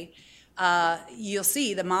day, you'll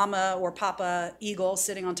see the mama or papa eagle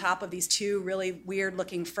sitting on top of these two really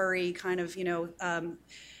weird-looking, furry kind of,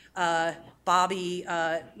 bobby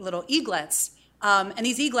little eaglets. And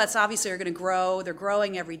these eaglets obviously are going to grow. They're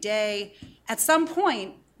growing every day. At some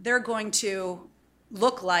point, they're going to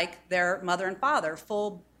look like their mother and father,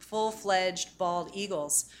 full-fledged bald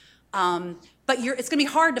eagles. But it's going to be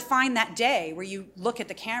hard to find that day where you look at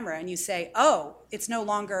the camera and you say, oh, it's no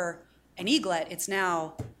longer an eaglet, it's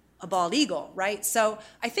now a bald eagle, right? So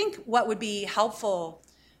I think what would be helpful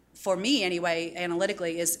for me anyway,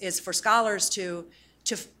 analytically, is for scholars to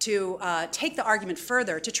take the argument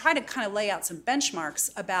further, to try to kind of lay out some benchmarks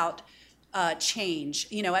about change.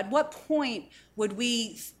 At what point would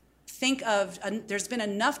we think of, there's been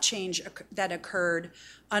enough change that occurred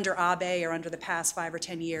under Abe or under the past 5 or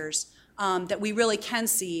 10 years that we really can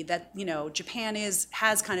see that, Japan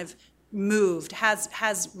has kind of moved,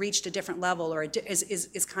 has reached a different level, or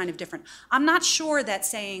is kind of different. I'm not sure that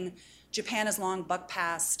saying Japan has long buck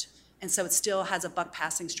passed, and so it still has a buck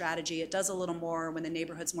passing strategy. It does a little more when the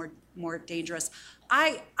neighborhood's more dangerous.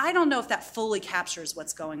 I don't know if that fully captures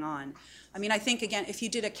what's going on. I mean, I think, again, if you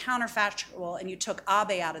did a counterfactual and you took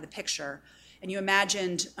Abe out of the picture and you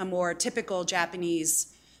imagined a more typical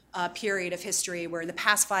Japanese period of history where in the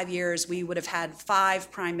past 5 years we would have had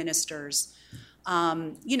 5 prime ministers,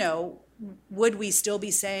 would we still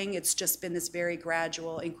be saying it's just been this very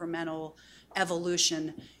gradual, incremental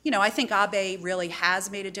evolution? I think Abe really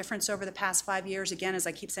has made a difference over the past 5 years. Again, as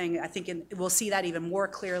I keep saying, I think we'll see that even more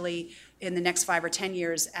clearly in the next 5 or 10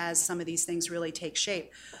 years as some of these things really take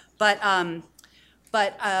shape. But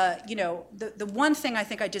the one thing I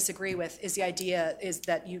think I disagree with is the idea is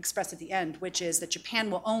that you expressed at the end, which is that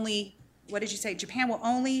Japan will only, what did you say? Japan will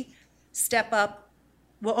only step up,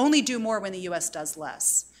 will only do more when the U.S. does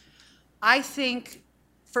less. I think,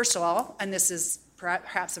 first of all, and this is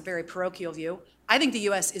perhaps a very parochial view, I think the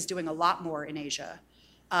U.S. is doing a lot more in Asia.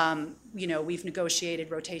 We've negotiated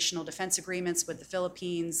rotational defense agreements with the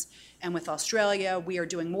Philippines and with Australia. We are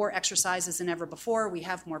doing more exercises than ever before. We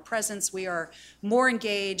have more presence. We are more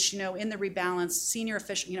engaged, in the rebalance. Senior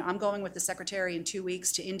official, I'm going with the secretary in 2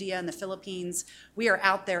 weeks to India and the Philippines. We are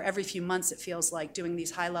out there every few months, it feels like, doing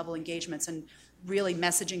these high-level engagements and really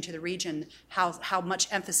messaging to the region how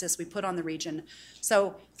much emphasis we put on the region.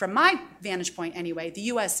 So from my vantage point anyway, the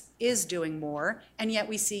U.S. is doing more, and yet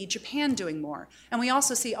we see Japan doing more. And we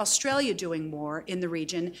also see Australia doing more in the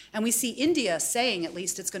region, and we see India saying at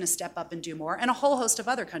least it's going to step up and do more, and a whole host of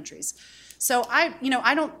other countries. So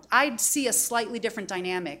I see a slightly different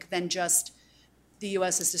dynamic than just the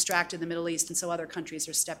U.S. is distracted in the Middle East and so other countries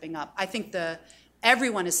are stepping up. I think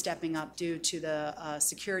everyone is stepping up due to the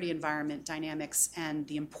security environment dynamics and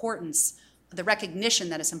the importance, the recognition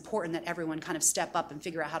that it's important that everyone kind of step up and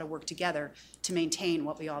figure out how to work together to maintain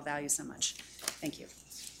what we all value so much. Thank you.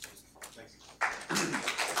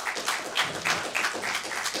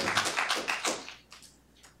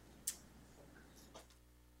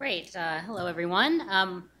 Great. Hello, everyone.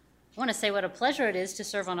 I want to say what a pleasure it is to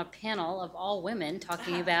serve on a panel of all women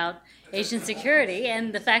talking about Asian security,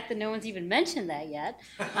 and the fact that no one's even mentioned that yet.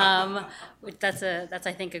 That's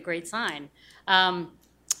I think a great sign. I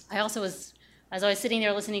also was, as I was sitting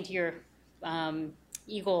there listening to your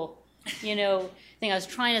eagle, thing, I was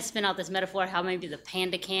trying to spin out this metaphor how maybe the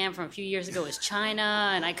panda cam from a few years ago was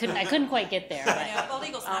China, and I couldn't quite get there. But, bald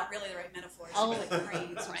eagle's not really the right metaphor. It's really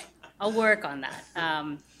cranes. Right. I'll work on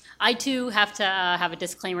that. I too have to have a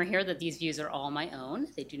disclaimer here that these views are all my own.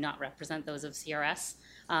 They do not represent those of CRS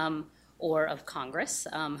or of Congress,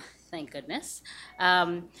 thank goodness.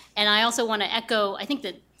 And I also want to echo, I think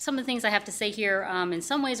that some of the things I have to say here in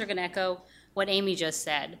some ways are going to echo what Amy just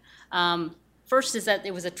said. First is that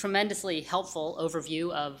it was a tremendously helpful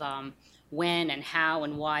overview of when and how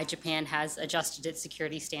and why Japan has adjusted its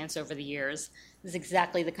security stance over the years. This is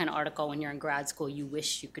exactly the kind of article when you're in grad school you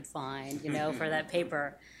wish you could find, for that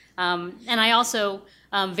paper. And I also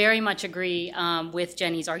very much agree with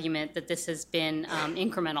Jenny's argument that this has been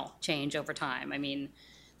incremental change over time. I mean,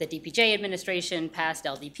 the DPJ administration, past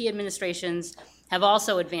LDP administrations have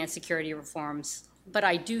also advanced security reforms. But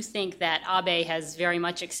I do think that Abe has very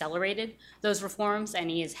much accelerated those reforms, and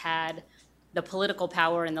he has had the political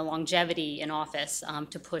power and the longevity in office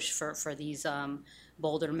to push for these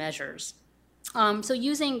bolder measures. So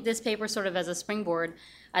using this paper sort of as a springboard,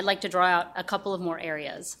 I'd like to draw out a couple of more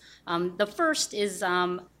areas. The first is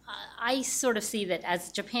I sort of see that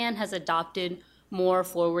as Japan has adopted more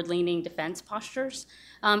forward-leaning defense postures,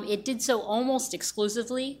 it did so almost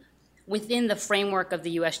exclusively within the framework of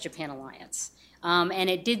the U.S.-Japan alliance. And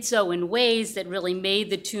it did so in ways that really made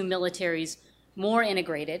the two militaries more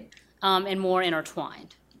integrated and more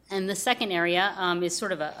intertwined. And the second area is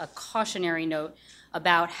sort of a cautionary note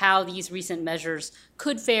about how these recent measures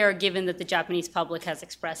could fare given that the Japanese public has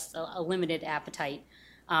expressed a limited appetite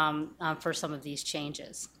for some of these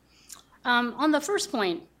changes. On the first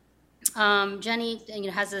point, Jenny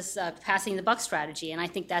has this passing the buck strategy, and I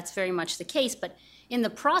think that's very much the case. But in the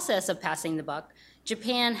process of passing the buck,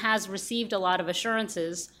 Japan has received a lot of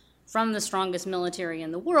assurances from the strongest military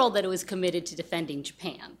in the world that it was committed to defending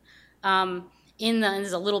Japan.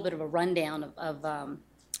 There's a little bit of a rundown of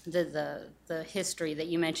the history that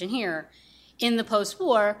you mentioned here. In the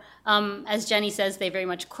post-war, as Jenny says, they very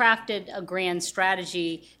much crafted a grand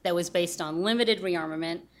strategy that was based on limited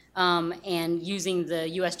rearmament and using the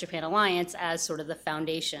U.S.-Japan alliance as sort of the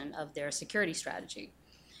foundation of their security strategy.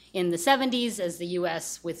 In the 70s, as the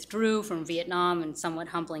U.S. withdrew from Vietnam in somewhat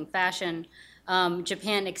humbling fashion,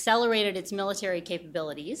 Japan accelerated its military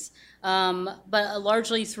capabilities, but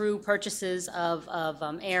largely through purchases of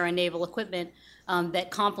air and naval equipment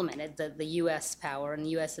that complemented the U.S. power and the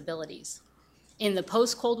U.S. abilities. In the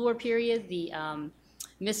post-Cold War period, the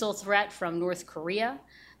missile threat from North Korea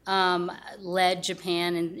led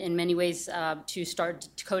Japan in many ways to start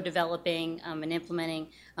co-developing and implementing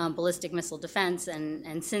ballistic missile defense,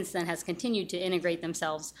 and since then has continued to integrate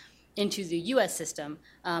themselves into the U.S. system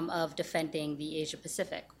of defending the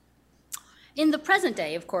Asia-Pacific. In the present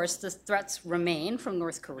day, of course, the threats remain from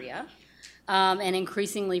North Korea and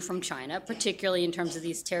increasingly from China, particularly in terms of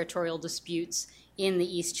these territorial disputes in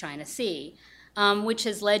the East China Sea, which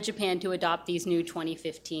has led Japan to adopt these new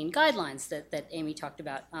 2015 guidelines that Amy talked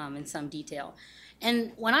about in some detail.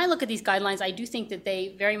 And when I look at these guidelines, I do think that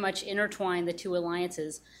they very much intertwine the two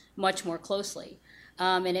alliances much more closely.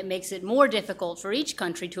 And it makes it more difficult for each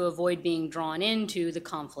country to avoid being drawn into the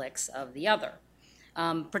conflicts of the other,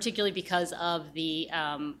 particularly because of the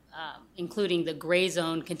including the gray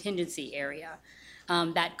zone contingency area.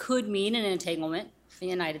 That could mean an entanglement for the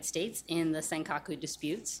United States in the Senkaku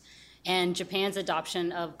disputes, and Japan's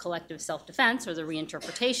adoption of collective self-defense, or the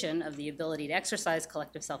reinterpretation of the ability to exercise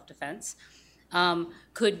collective self-defense,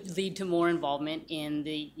 could lead to more involvement in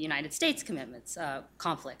the United States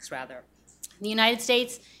conflicts, rather. The United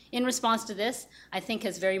States, in response to this, I think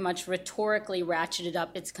has very much rhetorically ratcheted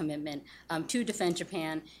up its commitment to defend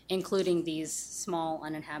Japan, including these small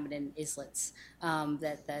uninhabited islets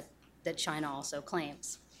that China also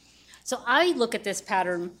claims. So I look at this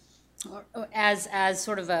pattern as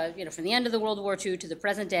sort of from the end of the World War II to the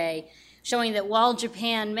present day, showing that while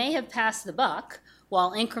Japan may have passed the buck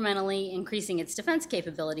while incrementally increasing its defense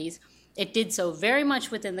capabilities, it did so very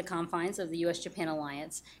much within the confines of the U.S.-Japan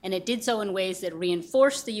alliance, and it did so in ways that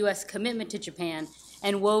reinforced the U.S. commitment to Japan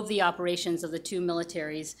and wove the operations of the two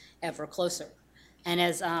militaries ever closer. And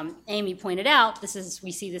as Amy pointed out,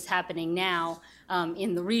 we see this happening now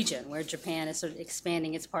in the region, where Japan is sort of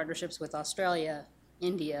expanding its partnerships with Australia,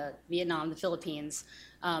 India, Vietnam, the Philippines,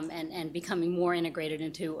 and becoming more integrated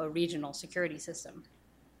into a regional security system.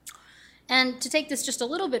 And to take this just a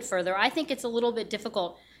little bit further, I think it's a little bit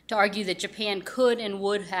difficult to argue that Japan could and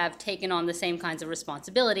would have taken on the same kinds of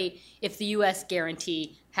responsibility if the U.S.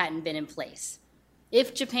 guarantee hadn't been in place.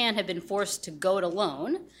 If Japan had been forced to go it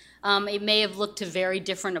alone, it may have looked to very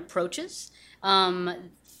different approaches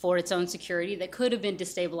for its own security that could have been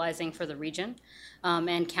destabilizing for the region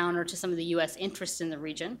and counter to some of the U.S. interests in the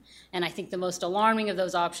region. And I think the most alarming of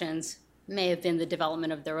those options may have been the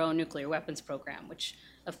development of their own nuclear weapons program, which,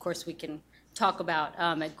 of course, we can talk about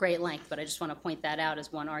at great length, but I just want to point that out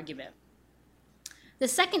as one argument. The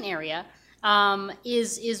second area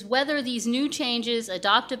is whether these new changes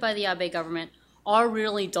adopted by the Abe government are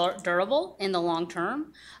really durable in the long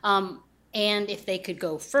term, and if they could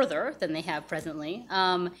go further than they have presently,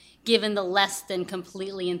 given the less than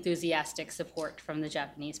completely enthusiastic support from the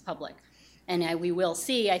Japanese public. And we will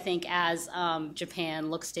see, I think, as Japan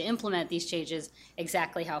looks to implement these changes,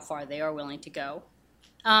 exactly how far they are willing to go.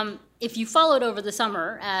 If you followed over the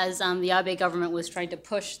summer, as the Abe government was trying to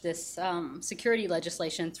push this security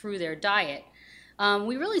legislation through their diet,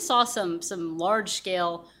 we really saw some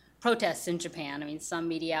large-scale protests in Japan. I mean, some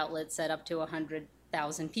media outlets said up to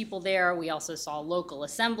 100,000 people there. We also saw local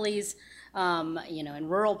assemblies, in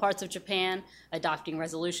rural parts of Japan adopting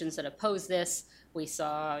resolutions that oppose this. We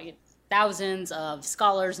saw thousands of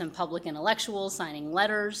scholars and public intellectuals signing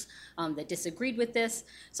letters that disagreed with this.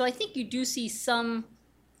 So I think you do see some,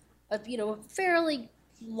 fairly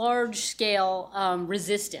large-scale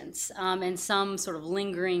resistance and some sort of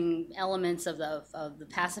lingering elements of the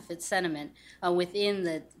pacifist sentiment within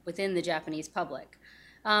the Japanese public.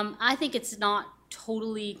 I think it's not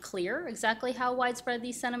totally clear exactly how widespread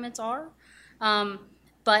these sentiments are,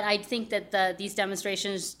 but I think that these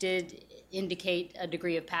demonstrations did indicate a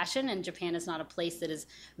degree of passion, and Japan is not a place that is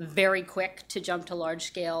very quick to jump to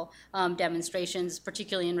large-scale demonstrations,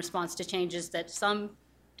 particularly in response to changes that some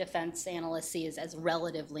defense analysts see as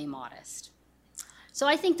relatively modest. So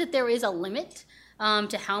I think that there is a limit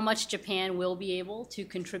to how much Japan will be able to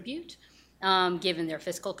contribute, given their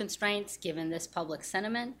fiscal constraints, given this public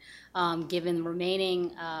sentiment, given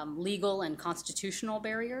remaining legal and constitutional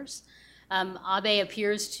barriers. Abe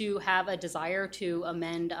appears to have a desire to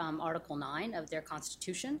amend Article 9 of their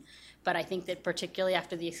constitution, but I think that particularly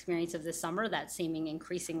after the experience of this summer, that's seeming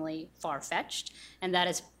increasingly far-fetched, and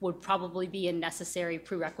that would probably be a necessary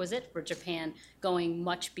prerequisite for Japan going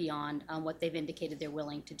much beyond what they've indicated they're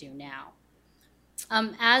willing to do now.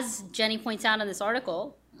 As Jenny points out in this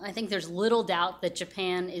article, I think there's little doubt that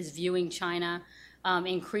Japan is viewing China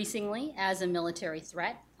increasingly as a military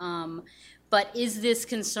threat. But is this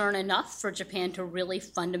concern enough for Japan to really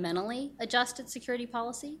fundamentally adjust its security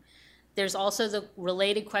policy? There's also the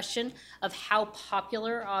related question of how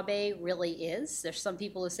popular Abe really is. There's some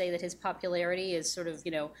people who say that his popularity is sort of,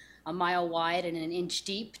 a mile wide and an inch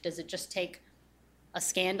deep. Does it just take a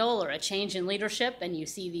scandal or a change in leadership and you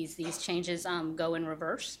see these changes go in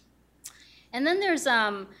reverse? And then there's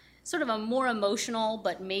sort of a more emotional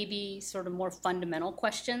but maybe sort of more fundamental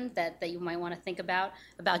question that you might want to think about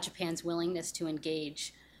Japan's willingness to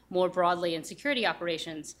engage more broadly in security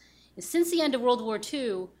operations. Since the end of World War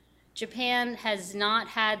II, Japan has not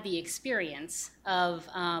had the experience of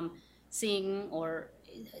seeing or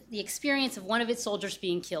the experience of one of its soldiers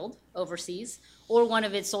being killed overseas or one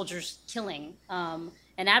of its soldiers killing an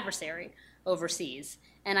adversary overseas.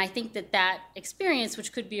 And I think that experience,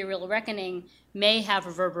 which could be a real reckoning, may have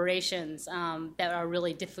reverberations that are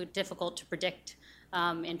really difficult to predict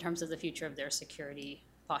in terms of the future of their security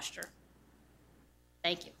posture.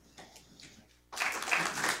 Thank you.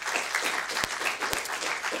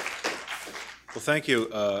 Well, thank you,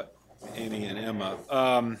 Amy and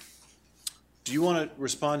Emma. Do you want to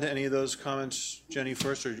respond to any of those comments, Jenny,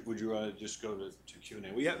 first, or would you rather just go to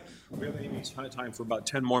Q&A? We have Amy's time for about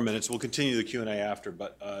 10 more minutes. We'll continue the Q&A after,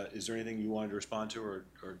 but is there anything you wanted to respond to? Or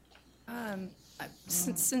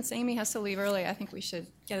Since Amy has to leave early, I think we should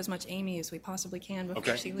get as much Amy as we possibly can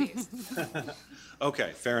before she leaves.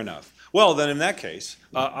 Okay, fair enough. Well, then in that case,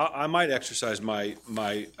 I might exercise my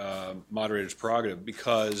moderator's prerogative,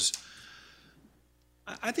 because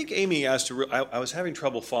I think Amy asked to. I was having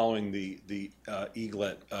trouble following the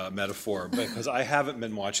eaglet metaphor because I haven't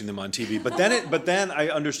been watching them on TV. But then I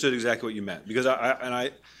understood exactly what you meant, because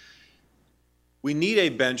we need a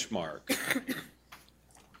benchmark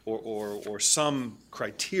or some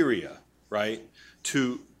criteria, right,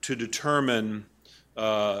 to determine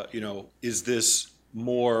is this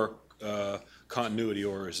more continuity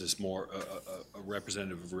or is this more a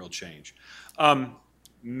representative of real change.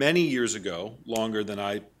 Many years ago, longer than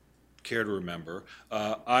I care to remember,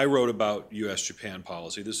 I wrote about U.S.-Japan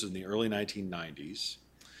policy. This is in the early 1990s.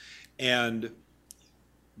 And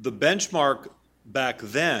the benchmark back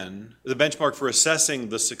then, the benchmark for assessing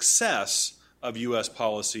the success of U.S.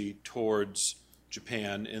 policy towards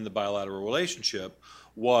Japan in the bilateral relationship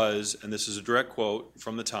was, and this is a direct quote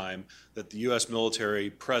from the time, that the U.S.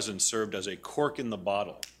 military presence served as a cork in the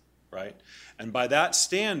bottle, right? And by that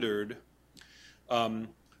standard,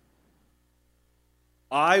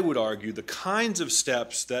 I would argue the kinds of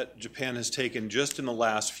steps that Japan has taken just in the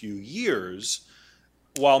last few years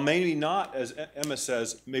while maybe not, as Emma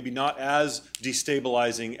says, maybe not as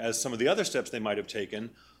destabilizing as some of the other steps they might have taken,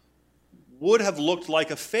 would have looked like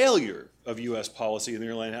a failure of U.S. policy in the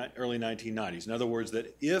early 1990s. In other words,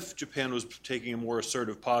 that if Japan was taking a more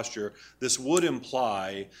assertive posture, this would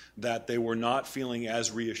imply that they were not feeling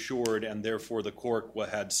as reassured, and therefore the cork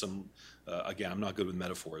had some, again, I'm not good with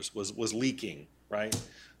metaphors, was leaking, right?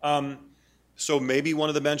 So maybe one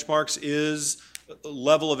of the benchmarks is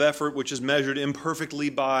level of effort, which is measured imperfectly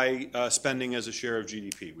by spending as a share of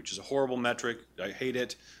GDP, which is a horrible metric. I hate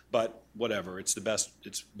it, but whatever. It's the best.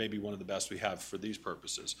 It's maybe one of the best we have for these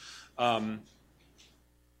purposes.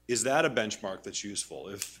 Is that a benchmark that's useful?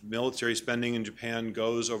 If military spending in Japan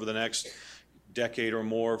goes over the next decade or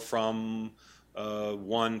more from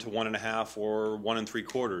 1 to 1.5 or 1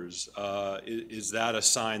 3/4, is that a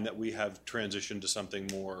sign that we have transitioned to something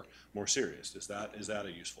more serious? Is that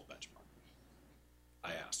a useful benchmark?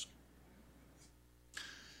 I ask.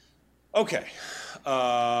 Okay.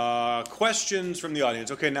 Questions from the audience.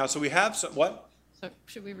 Okay, now, so we have some, what? So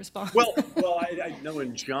should we respond? Well, no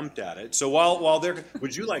one jumped at it. So while they're,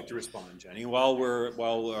 would you like to respond, Jenny?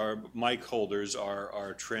 While our mic holders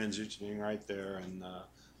are transitioning right there and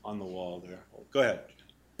on the wall there. Go ahead.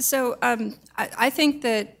 So I think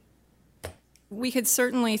that we could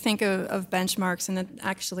certainly think of benchmarks, and that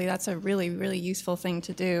actually that's a really, really useful thing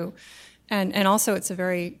to do. And also it's a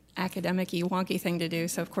very academic-y, wonky thing to do,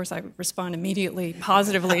 so of course I respond immediately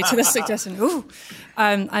positively to the suggestion. Ooh.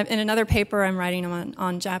 In another paper I'm writing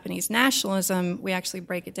on Japanese nationalism, we actually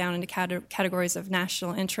break it down into categories of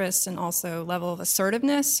national interest and also level of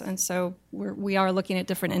assertiveness, and so we are looking at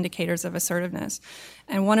different indicators of assertiveness.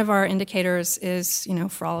 And one of our indicators is,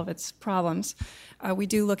 for all of its problems, we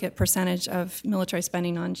do look at percentage of military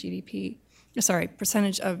spending on GDP,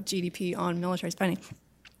 percentage of GDP on military spending.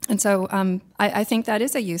 And so I think that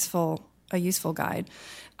is a useful guide.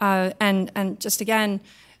 And just again,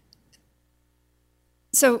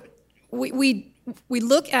 so we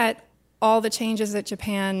look at all the changes that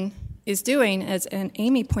Japan is doing, and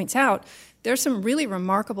Amy points out, there's some really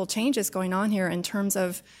remarkable changes going on here in terms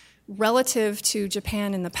of relative to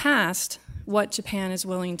Japan in the past, what Japan is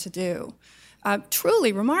willing to do.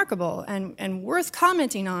 Truly remarkable and worth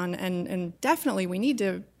commenting on, and definitely we need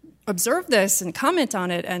to observe this and comment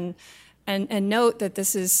on it and note that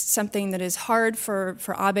this is something that is hard for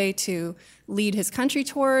Abe to lead his country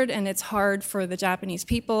toward, and it's hard for the Japanese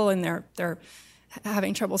people, and they're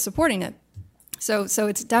having trouble supporting it. So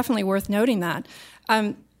it's definitely worth noting that.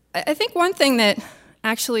 I think one thing that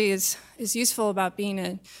actually is useful about being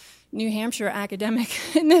a New Hampshire academic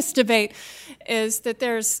in this debate is that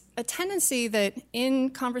there's a tendency that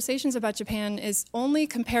in conversations about Japan is only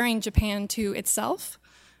comparing Japan to itself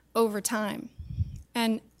over time.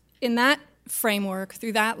 And in that framework,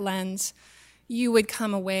 through that lens, you would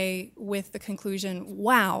come away with the conclusion,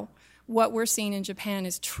 wow, what we're seeing in Japan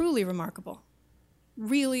is truly remarkable.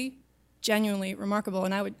 Really, genuinely remarkable.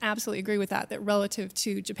 And I would absolutely agree with that relative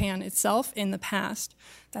to Japan itself in the past,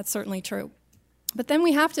 that's certainly true. But then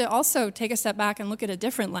we have to also take a step back and look at a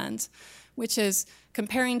different lens, which is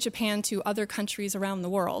comparing Japan to other countries around the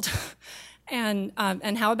world. And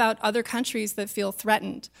how about other countries that feel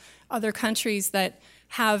threatened, other countries that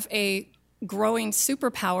have a growing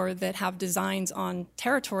superpower that have designs on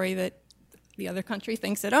territory that the other country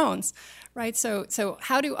thinks it owns, right? So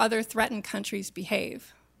how do other threatened countries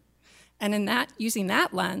behave? And in that, using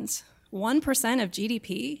that lens, 1% of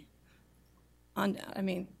GDP,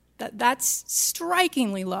 that's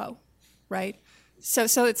strikingly low, right? So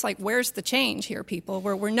it's like, where's the change here, people?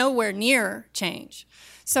 We're nowhere near change.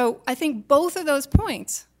 So I think both of those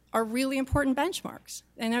points are really important benchmarks,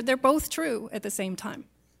 and they're both true at the same time.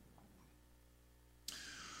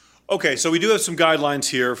 Okay, so we do have some guidelines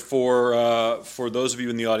here for those of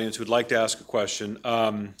you in the audience who would like to ask a question.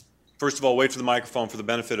 First of all, wait for the microphone for the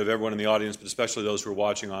benefit of everyone in the audience, but especially those who are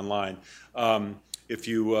watching online. If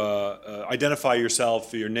you identify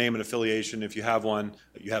yourself, your name and affiliation, if you have one,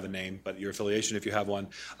 you have a name, but your affiliation if you have one.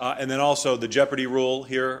 And then also the Jeopardy rule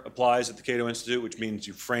here applies at the Cato Institute, which means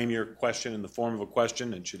you frame your question in the form of a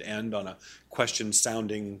question and should end on a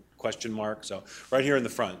question-sounding question mark. So right here in the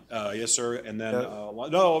front. Yes, sir. And then,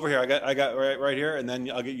 no, over here. I got right here, and then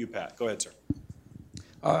I'll get you, Pat. Go ahead, sir.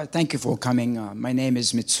 Thank you for coming. My name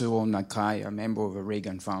is Mitsuo Nakai, a member of the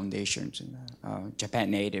Reagan Foundation, Japan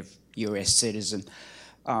native, U.S. citizen.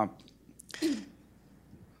 I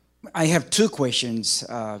have two questions,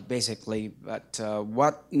 basically. But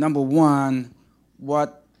number one,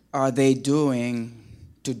 what are they doing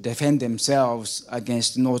to defend themselves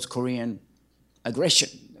against North Korean aggression,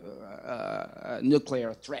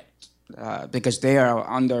 nuclear threat? Because they are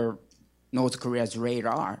under North Korea's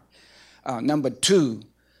radar? Number two,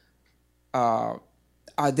 are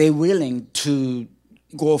they willing to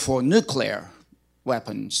go for nuclear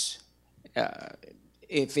weapons?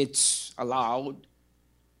 If it's allowed,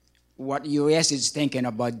 what U.S. is thinking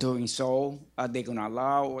about doing so? Are they going to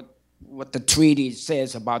allow what the treaty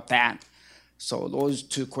says about that? So those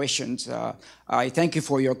two questions. I thank you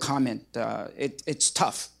for your comment. It's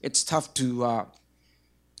tough. It's tough to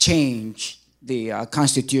change the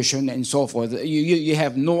Constitution and so forth. You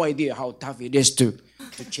have no idea how tough it is to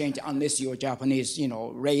change unless you're Japanese,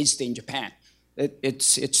 raised in Japan.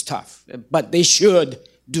 It's tough. But they should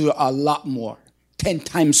do a lot more, 10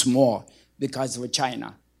 times more because of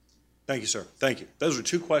China. Thank you, sir. Thank you. Those were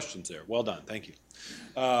two questions there. Well done. Thank you.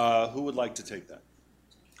 Who would like to take that?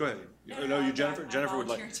 Go ahead. No, you, Jennifer. Jennifer would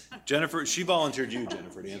like. Jennifer, she volunteered you,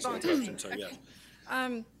 Jennifer, to answer the question. So yes.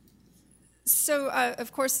 So,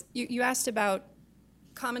 of course, you asked about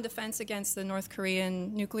common defense against the North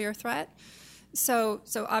Korean nuclear threat. So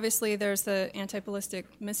obviously, there's the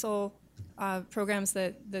anti-ballistic missile programs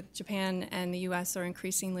that Japan and the U.S. are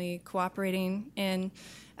increasingly cooperating in,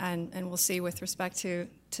 and we'll see with respect to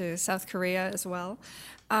South Korea as well.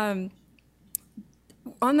 On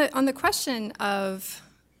the question of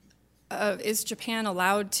is Japan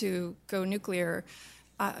allowed to go nuclear?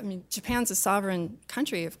 I mean, Japan's a sovereign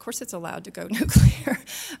country. Of course, it's allowed to go nuclear.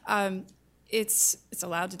 It's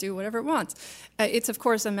allowed to do whatever it wants. It's, of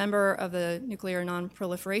course, a member of the Nuclear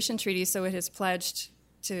Non-Proliferation Treaty, so it has pledged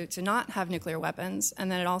to not have nuclear weapons.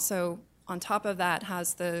 And then it also, on top of that,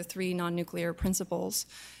 has the 3 non-nuclear principles.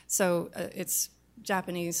 So it's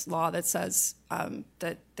Japanese law that says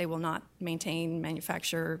that they will not maintain,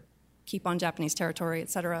 manufacture, keep on Japanese territory, et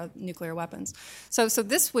cetera, nuclear weapons. So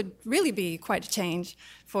this would really be quite a change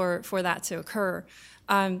for that to occur.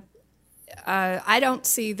 I don't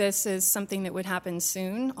see this as something that would happen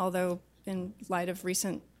soon, although in light of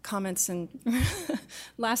recent comments in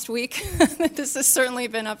last week, this has certainly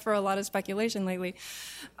been up for a lot of speculation lately.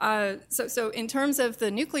 So in terms of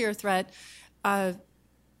the nuclear threat,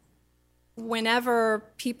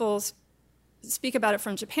 whenever people speak about it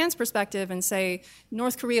from Japan's perspective and say,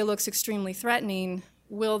 North Korea looks extremely threatening,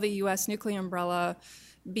 will the U.S. nuclear umbrella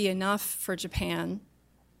be enough for Japan?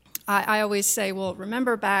 I always say, well,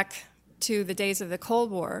 remember back to the days of the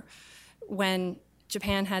Cold War when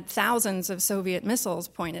Japan had thousands of Soviet missiles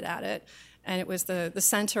pointed at it, and it was the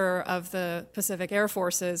center of the Pacific Air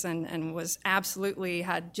Forces and was absolutely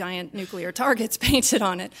had giant nuclear targets painted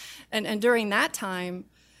on it. And during that time,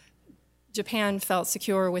 Japan felt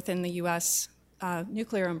secure within the U.S.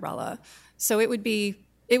 Nuclear umbrella. So it would be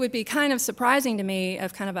kind of surprising to me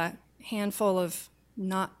if kind of a handful of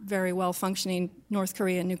not very well functioning North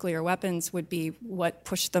Korean nuclear weapons would be what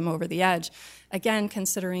pushed them over the edge. Again,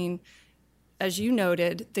 considering, as you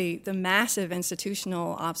noted, the massive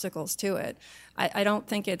institutional obstacles to it. I don't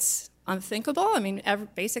think it's unthinkable. I mean,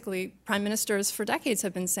 basically, prime ministers for decades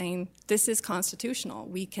have been saying, this is constitutional,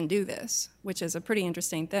 we can do this, which is a pretty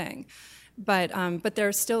interesting thing. But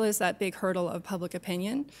there still is that big hurdle of public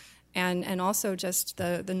opinion and also just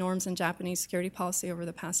the norms in Japanese security policy over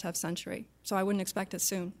the past half century. So I wouldn't expect it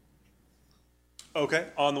soon. Okay,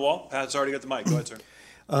 on the wall. Pat's already got the mic. Go ahead, sir.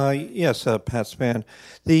 Yes, Pat Span.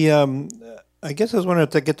 I guess I was wondering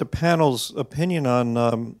if I get the panel's opinion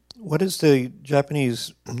on what is the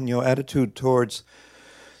Japanese attitude towards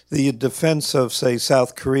the defense of, say,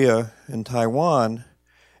 South Korea and Taiwan,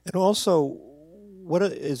 and also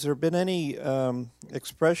has there been any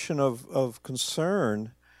expression of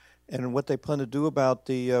concern and what they plan to do about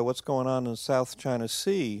the what's going on in the South China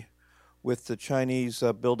Sea with the Chinese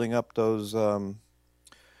building up those what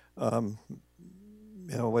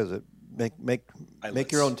is it?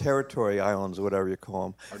 Make your own territory islands, or whatever you call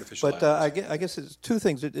them. Artificial but islands. I guess it's two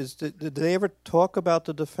things. Did they ever talk about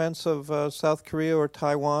the defense of South Korea or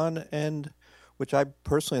Taiwan, and which I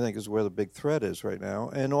personally think is where the big threat is right now,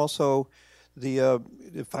 and also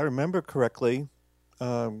if I remember correctly,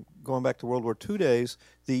 going back to World War II days,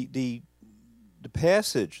 the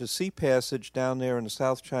passage, the sea passage down there in the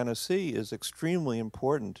South China Sea is extremely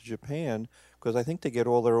important to Japan because I think they get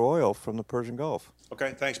all their oil from the Persian Gulf.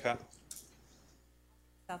 Okay, thanks, Pat.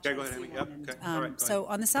 Okay, go ahead, Amy. Yep. Okay. All right, go So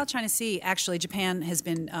on the South China Sea, actually, Japan has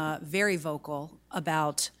been very vocal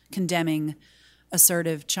about condemning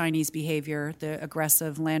assertive Chinese behavior, the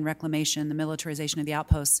aggressive land reclamation, the militarization of the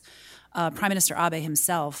outposts. Prime Minister Abe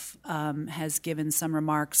himself has given some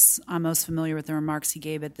remarks. I'm most familiar with the remarks he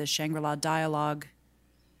gave at the Shangri-La Dialogue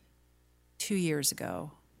 2 years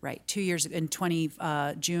ago, right? 2 years in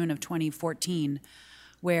June of 2014,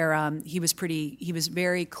 where he was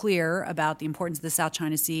very clear about the importance of the South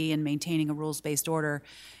China Sea and maintaining a rules-based order.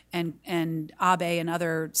 And Abe and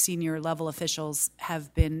other senior level officials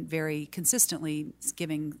have been very consistently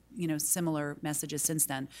giving, similar messages since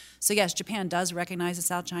then. So yes, Japan does recognize the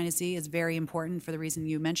South China Sea as very important for the reason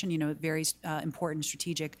you mentioned, very important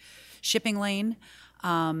strategic shipping lane,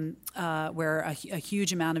 where a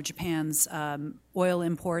huge amount of Japan's oil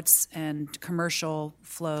imports and commercial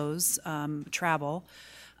flows travel.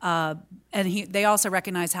 They also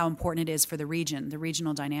recognize how important it is for the region, the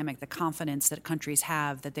regional dynamic, the confidence that countries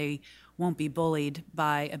have that they won't be bullied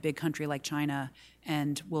by a big country like China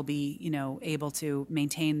and will be, able to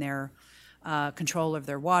maintain their control of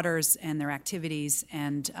their waters and their activities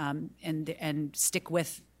and stick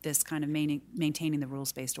with this kind of maintaining the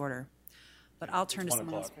rules-based order. But I'll turn to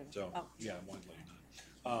someone else. So, yeah, I'm one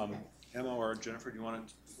late. Emma or Jennifer, do you want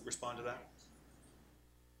to respond to that?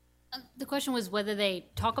 The question was whether they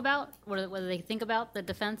talk about, whether they think about the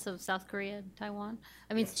defense of South Korea and Taiwan.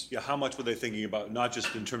 I mean, yeah, how much were they thinking about, not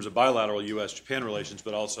just in terms of bilateral U.S.-Japan relations,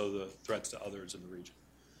 but also the threats to others in the region?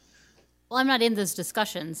 Well, I'm not in those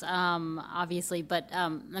discussions, obviously, but I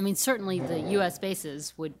mean, certainly the U.S.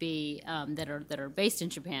 bases would be that are based in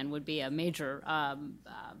Japan would be a major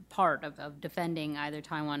part of defending either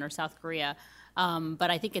Taiwan or South Korea. But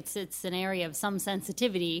I think it's an area of some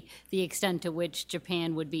sensitivity, the extent to which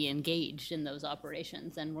Japan would be engaged in those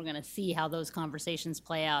operations, and we're going to see how those conversations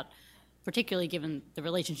play out, particularly given the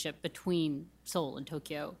relationship between Seoul and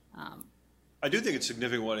Tokyo. I do think it's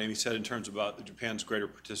significant what Amy said in terms about Japan's greater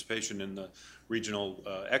participation in the regional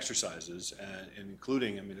exercises, and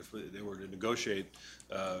including, I mean, if they were to negotiate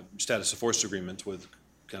status of force agreements with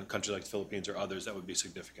countries like the Philippines or others, that would be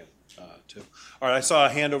significant too. All right, I saw a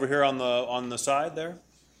hand over here on the side there.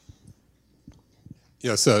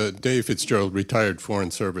 Yes, Dave Fitzgerald, retired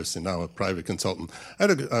Foreign Service and now a private consultant. I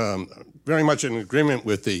had very much in agreement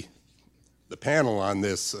with the panel on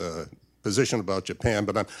this position about Japan,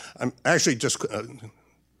 but I'm actually just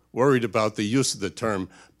worried about the use of the term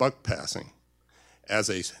buck passing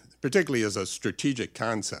particularly as a strategic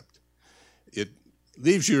concept. It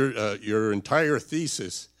leaves your entire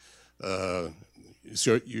thesis, so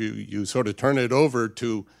you sort of turn it over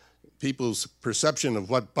to people's perception of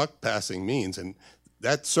what buck passing means, and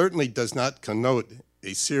that certainly does not connote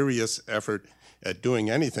a serious effort at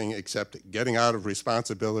doing anything except getting out of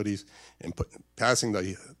responsibilities and passing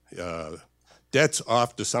the debts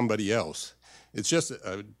off to somebody else. It's just,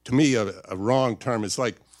 to me, a wrong term. It's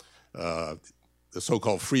like the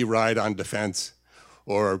so-called free ride on defense,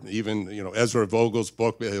 or even Ezra Vogel's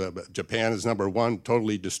book, Japan is Number One,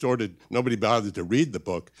 totally distorted. Nobody bothered to read the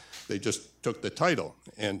book. They just took the title.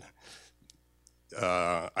 And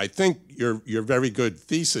I think your very good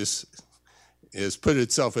thesis is put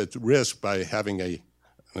itself at risk by having an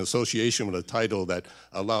association with a title that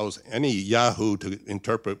allows any Yahoo to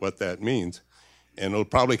interpret what that means, and it'll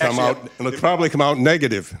probably come out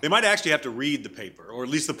negative. They might actually have to read the paper, or at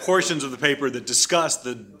least the portions of the paper that discuss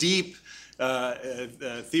the deep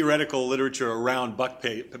theoretical literature around buck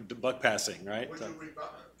passing, right? Would you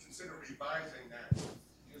consider revising that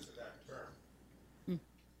use of that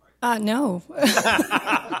term? No.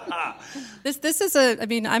 This is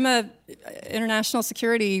I'm a international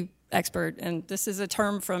security expert, and this is a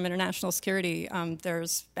term from international security.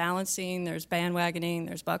 There's balancing, there's bandwagoning,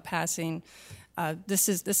 there's buck passing. This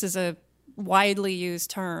is a widely used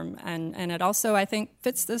term, and it also, I think,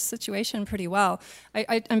 fits this situation pretty well.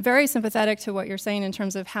 I'm very sympathetic to what you're saying in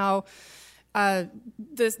terms of how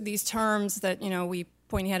these terms that we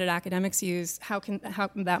pointy-headed academics use, how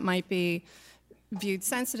that might be viewed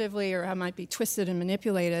sensitively or how it might be twisted and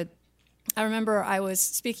manipulated. I remember I was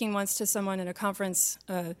speaking once to someone at a conference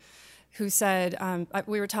who said,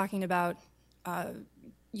 we were talking about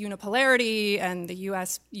unipolarity and the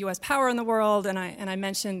U.S. power in the world, and I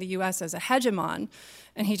mentioned the U.S. as a hegemon,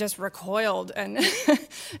 and he just recoiled, and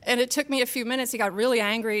and it took me a few minutes. He got really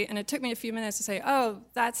angry, and it took me a few minutes to say, oh,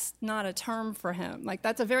 that's not a term for him. Like,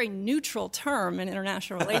 that's a very neutral term in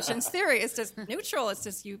international relations theory. It's just neutral. It's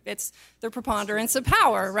just it's the preponderance of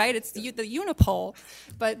power, right? It's the unipole,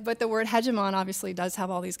 but the word hegemon obviously does have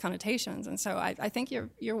all these connotations, and so I think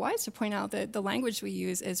you're wise to point out that the language we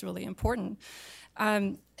use is really important.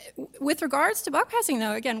 With regards to buck passing,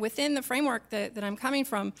 though, again, within the framework that I'm coming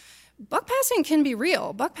from, buck passing can be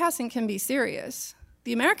real. Buck passing can be serious.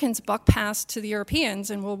 The Americans buck passed to the Europeans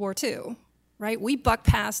in World War II, right? We buck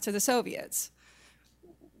passed to the Soviets.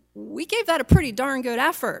 We gave that a pretty darn good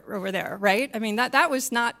effort over there, right? I mean, that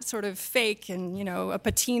was not sort of fake and, a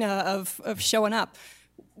patina of showing up.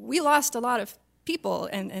 We lost a lot of people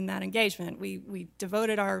in that engagement. We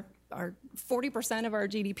devoted our our 40% of our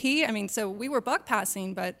GDP. I mean, so we were buck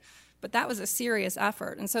passing, but that was a serious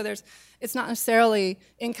effort. And so it's not necessarily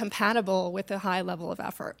incompatible with a high level of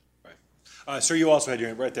effort. Right. Sir, you also had your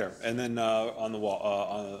hand right there, and then on the wall,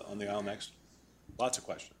 on the aisle next. Lots of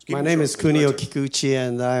questions. My name is Kunio Kikuchi,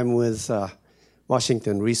 and I'm with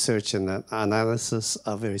Washington Research and Analysis,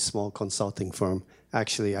 a very small consulting firm.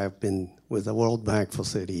 Actually, I've been with the World Bank for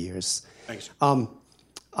 30 years. Thanks.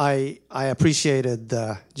 I appreciated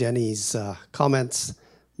Jenny's comments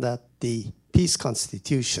that the peace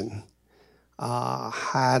constitution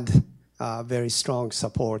had very strong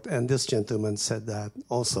support, and this gentleman said that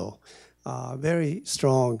also. Very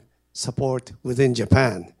strong support within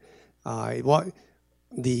Japan.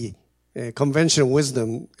 The conventional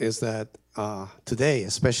wisdom is that today,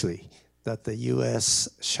 especially, that the U.S.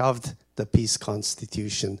 shoved the peace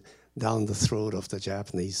constitution down the throat of the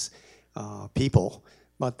Japanese people.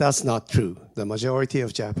 But that's not true. The majority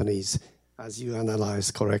of Japanese, as you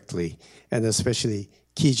analyzed correctly, and especially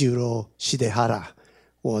Kijuro Shidehara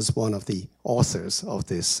was one of the authors of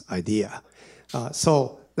this idea.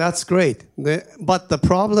 So that's great. But the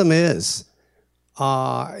problem is,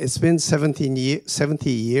 it's been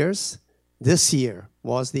 70 years. This year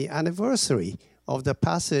was the anniversary of the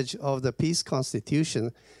passage of the Peace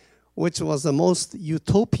Constitution, which was the most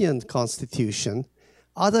utopian constitution.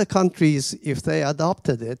 Other countries, if they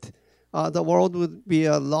adopted it, the world would be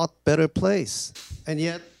a lot better place. And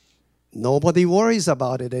yet, nobody worries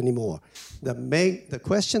about it anymore. The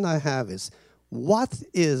question I have is, what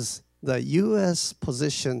is the U.S.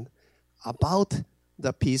 position about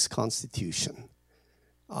the peace constitution?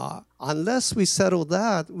 Unless we settle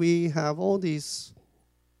that, we have all these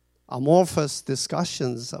amorphous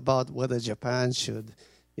discussions about whether Japan should,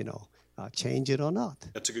 change it or not.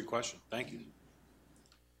 That's a good question. Thank you.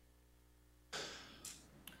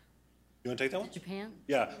 You want to take that one? Japan?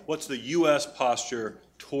 Yeah. What's the U.S. posture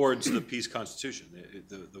towards the peace constitution,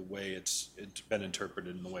 the way it's been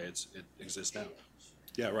interpreted and the way it exists now?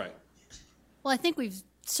 Yeah, right. Well, I think we've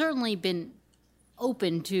certainly been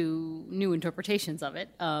open to new interpretations of it,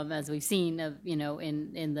 as we've seen,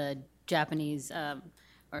 in the Japanese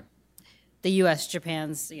or the U.S.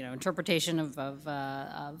 Japan's interpretation of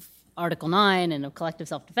Article 9 and of collective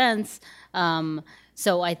self-defense.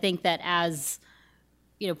 So I think that as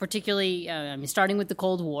particularly, starting with the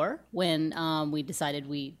Cold War, when we decided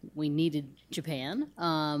we needed Japan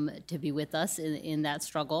to be with us in that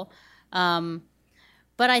struggle.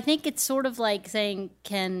 But I think it's sort of like saying,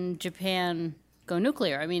 can Japan go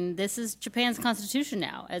nuclear? I mean, this is Japan's constitution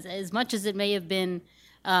now. As much as it may have been,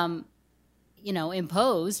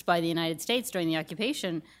 imposed by the United States during the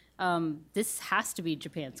occupation, this has to be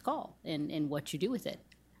Japan's call in what you do with it,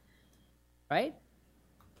 right?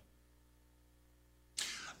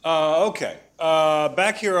 Okay.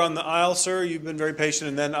 Back here on the aisle, sir, you've been very patient,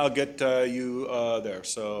 and then I'll get you there.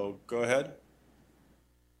 So go ahead.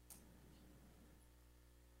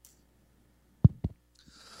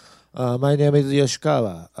 My name is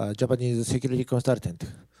Yoshikawa, a Japanese security consultant.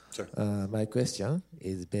 Sir. My question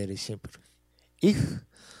is very simple. If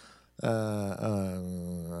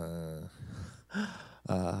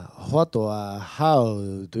what or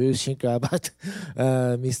how do you think about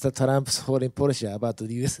Mr. Trump's foreign policy about the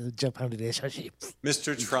U.S.-Japan relationship?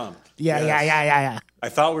 Mr. Trump. Yeah. I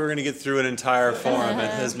thought we were going to get through an entire forum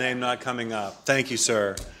and his name not coming up. Thank you,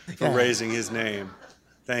 sir, for raising his name.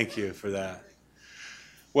 Thank you for that.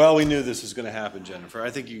 Well, we knew this was going to happen, Jennifer. I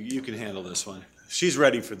think you can handle this one. She's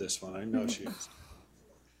ready for this one. I know she is.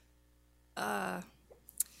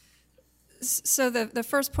 So the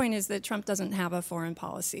first point is that Trump doesn't have a foreign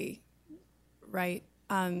policy, right?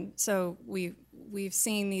 So we've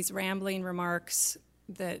seen these rambling remarks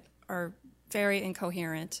that are very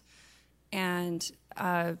incoherent, and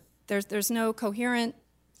there's no coherent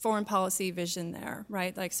foreign policy vision there,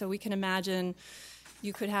 right? Like, so we can imagine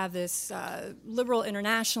you could have this liberal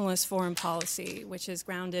internationalist foreign policy, which is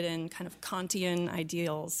grounded in kind of Kantian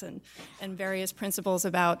ideals and various principles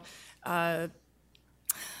about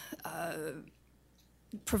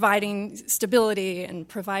providing stability and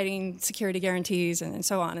providing security guarantees and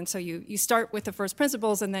so on. And so you start with the first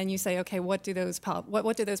principles, and then you say, okay, what do those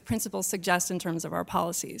principles suggest in terms of our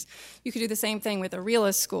policies? You could do the same thing with a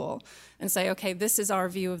realist school and say, okay, this is our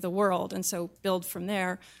view of the world, and so build from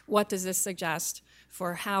there. What does this suggest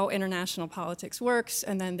for how international politics works,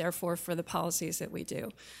 and then therefore for the policies that we do?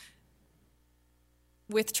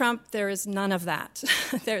 With Trump, there is none of that.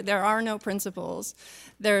 There are no principles.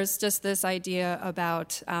 There's just this idea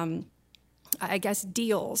about, I guess,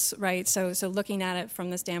 deals, right? So looking at it from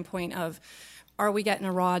the standpoint of, are we getting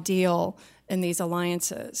a raw deal in these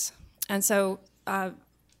alliances? And so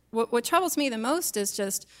what troubles me the most is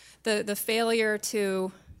just the failure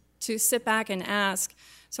to sit back and ask,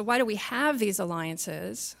 so why do we have these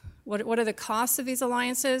alliances? What are the costs of these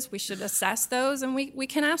alliances? We should assess those, and we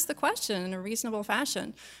can ask the question in a reasonable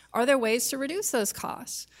fashion. Are there ways to reduce those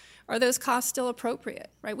costs? Are those costs still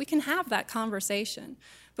appropriate, right? We can have that conversation,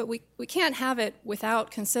 but we can't have it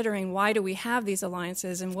without considering why do we have these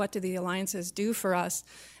alliances and what do the alliances do for us,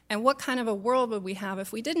 and what kind of a world would we have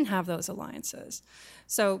if we didn't have those alliances?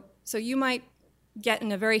 So you might get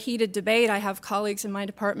in a very heated debate. I have colleagues in my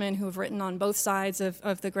department who have written on both sides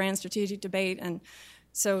of the grand strategic debate, and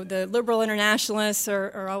so the liberal internationalists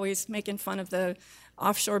are always making fun of the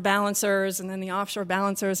offshore balancers, and then the offshore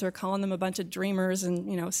balancers are calling them a bunch of dreamers,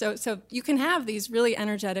 and so you can have these really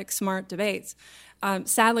energetic, smart debates.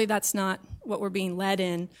 Sadly, that's not what we're being led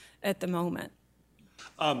in at the moment.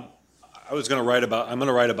 I'm going to write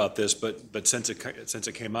about this, but since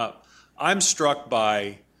it came up, I'm struck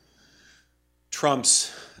by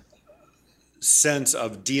Trump's sense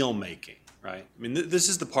of deal making. Right? I mean, this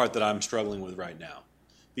is the part that I'm struggling with right now.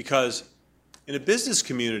 Because in a business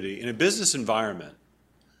community, in a business environment,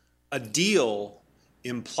 a deal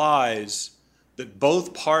implies that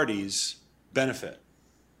both parties benefit.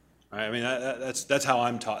 Right? I mean, that's how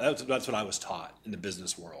I'm taught. That's what I was taught in the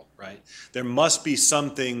business world. Right? There must be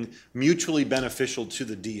something mutually beneficial to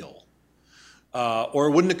the deal, or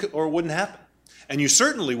it wouldn't happen. And you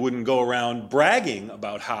certainly wouldn't go around bragging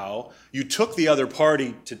about how you took the other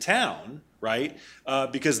party to town. Right?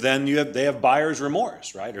 Because then they have buyer's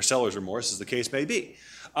remorse, right? Or seller's remorse, as the case may be.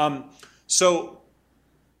 So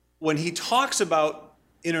when he talks about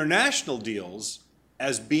international deals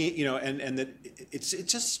as being, and that it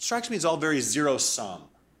just strikes me as all very zero sum,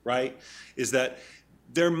 right? Is that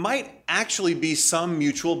there might actually be some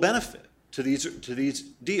mutual benefit to these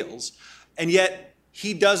deals, and yet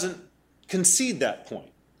he doesn't concede that point.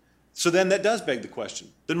 So then that does beg the question,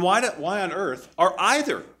 then why on earth are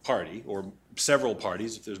either party, or several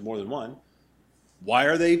parties, if there's more than one, why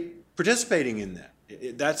are they participating in that?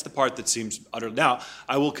 That's the part that seems utter. Now,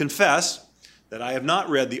 I will confess that I have not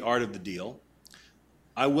read The Art of the Deal.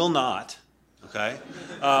 I will not, okay?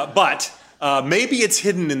 But maybe it's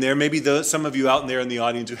hidden in there. Maybe some of you out there in the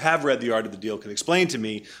audience who have read The Art of the Deal can explain to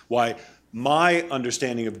me why my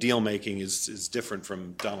understanding of deal making is different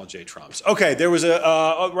from Donald J. Trump's. Okay, there was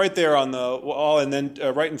a right there on the wall, and then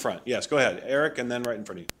right in front. Yes, go ahead, Eric, and then right in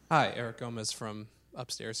front of you. Hi, Eric Gomez from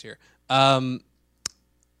upstairs here. Be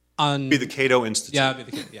the Cato Institute. Yeah, be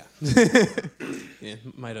the Cato. Yeah, yeah,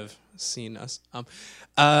 might have seen us.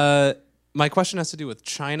 My question has to do with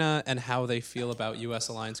China and how they feel about U.S.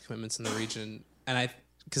 alliance commitments in the region, and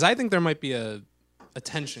because I think there might be a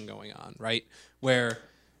tension going on, right, where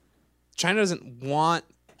China doesn't want,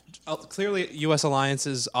 clearly U.S.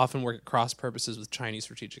 alliances often work at cross purposes with Chinese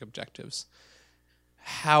strategic objectives.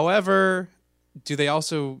 However,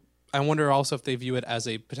 I wonder also if they view it as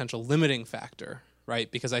a potential limiting factor,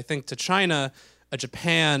 right? Because I think to China, a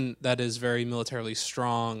Japan that is very militarily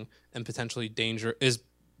strong and is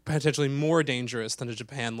potentially more dangerous than a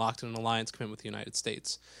Japan locked in an alliance commitment with the United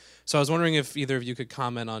States. So I was wondering if either of you could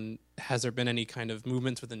comment on, has there been any kind of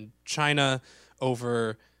movements within China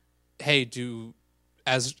over, hey,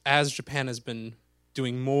 as Japan has been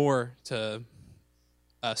doing more to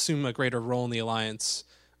assume a greater role in the alliance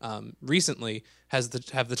recently, have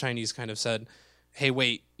the Chinese kind of said, hey,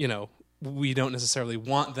 wait, we don't necessarily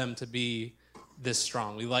want them to be this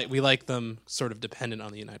strong. We like them sort of dependent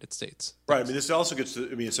on the United States. Right. I mean, this also gets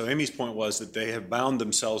to, so Amy's point was that they have bound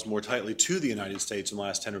themselves more tightly to the United States in the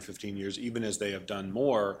last 10 or 15 years, even as they have done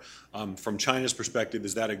more. From China's perspective,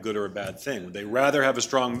 is that a good or a bad thing? Would they rather have a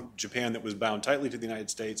strong Japan that was bound tightly to the United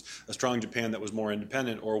States, a strong Japan that was more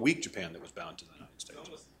independent, or a weak Japan that was bound to the United States? It's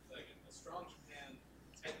almost like a strong Japan,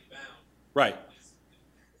 tightly bound. Right. Is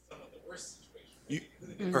somewhat the worst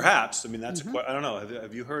situation. Perhaps. I mean, that's I don't know.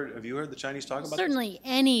 Have you heard the Chinese talk about Certainly,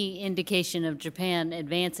 any indication of Japan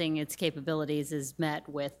advancing its capabilities is met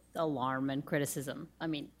with alarm and criticism. I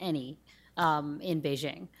mean, any in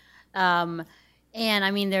Beijing, and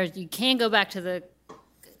I mean, you can go back to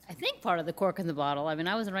I think part of the cork in the bottle. I mean,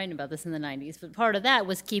 I wasn't writing about this in the '90s, but part of that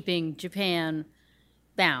was keeping Japan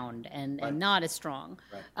bound and not as strong.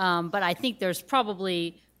 Right. But I think there's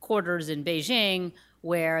probably quarters in Beijing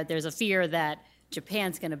where there's a fear that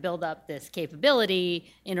Japan's going to build up this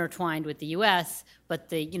capability intertwined with the U.S., but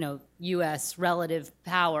the U.S. relative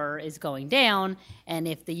power is going down, and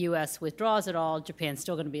if the U.S. withdraws at all, Japan's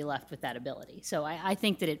still going to be left with that ability. So I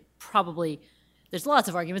think that there's lots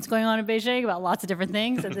of arguments going on in Beijing about lots of different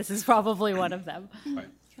things, and this is probably one of them. Right.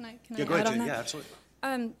 Can I go add ahead, on that? Yeah, absolutely.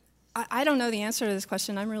 I don't know the answer to this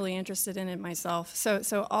question. I'm really interested in it myself.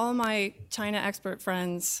 So all my China expert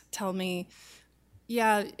friends tell me,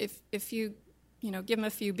 yeah, if you give them a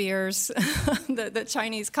few beers, the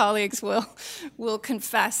Chinese colleagues will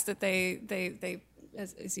confess that they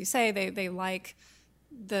as you say, they like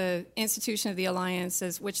the institution of the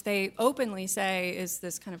alliances, which they openly say is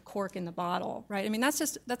this kind of cork in the bottle, right? I mean,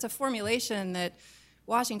 that's a formulation that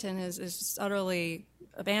Washington is just utterly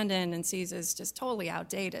abandoned and sees as just totally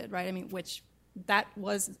outdated, right? I mean, which that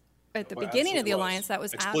was at the beginning of the alliance, that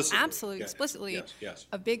was absolutely explicitly yes.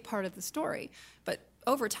 a big part of the story. But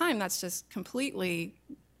over time, that's just completely,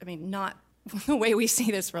 I mean, not the way we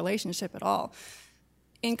see this relationship at all.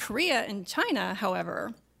 In Korea and China,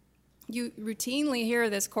 however, you routinely hear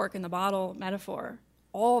this cork in the bottle metaphor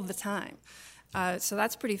all the time. So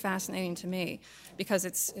that's pretty fascinating to me because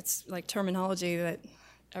it's like terminology that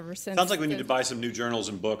ever since. Sounds like we need to buy some new journals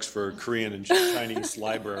and books for Korean and Chinese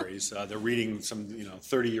libraries. They're reading some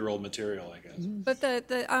 30-year-old material, I guess. But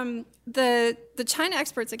the China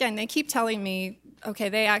experts, again, they keep telling me, okay,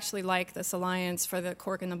 they actually like this alliance for the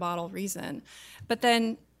cork in the bottle reason. But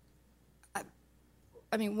then,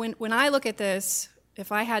 I mean, when I look at this,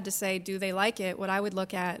 if I had to say, do they like it, what I would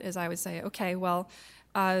look at is I would say, okay, well,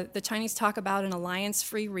 the Chinese talk about an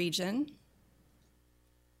alliance-free region.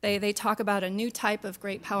 They talk about a new type of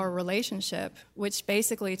great power relationship, which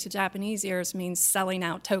basically to Japanese ears means selling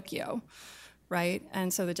out Tokyo, right?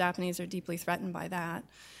 And so the Japanese are deeply threatened by that.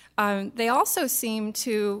 They also seem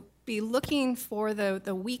to be looking for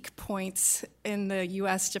the weak points in the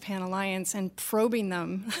U.S.-Japan alliance and probing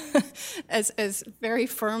them as very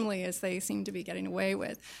firmly as they seem to be getting away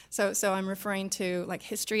with. So I'm referring to like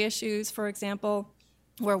history issues, for example,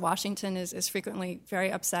 where Washington is frequently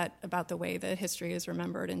very upset about the way that history is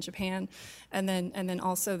remembered in Japan, and then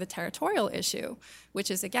also the territorial issue,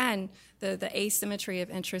 which is again the asymmetry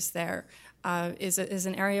of interest there is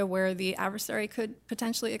an area where the adversary could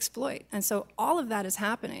potentially exploit, and so all of that is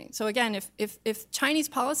happening. So again, if Chinese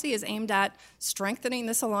policy is aimed at strengthening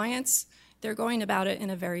this alliance, they're going about it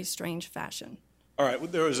in a very strange fashion. All right,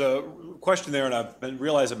 well, there was a question there, and I've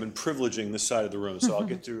realized I've been privileging this side of the room, so I'll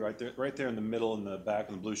get to right there in the middle in the back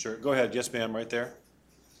in the blue shirt. Go ahead, yes, ma'am, right there.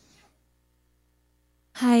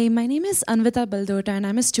 Hi, my name is Anvita Baldota, and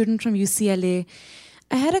I'm a student from UCLA.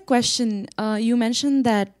 I had a question. You mentioned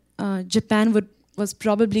that Japan was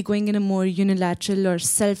probably going in a more unilateral or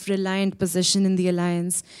self-reliant position in the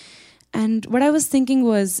alliance. And what I was thinking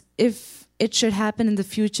was, if it should happen in the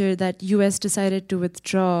future that U.S. decided to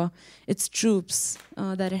withdraw its troops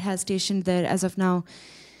that it has stationed there as of now,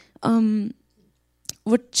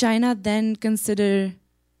 would China then consider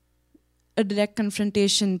a direct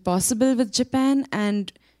confrontation possible with Japan?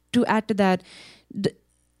 And to add to that,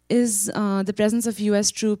 is the presence of U.S.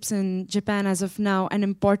 troops in Japan as of now an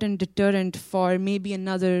important deterrent for maybe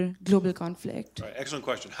another global conflict? Right, excellent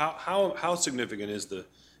question. How significant is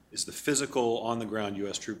the physical on-the-ground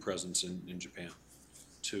U.S. troop presence in Japan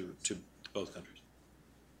to both countries?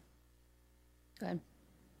 Go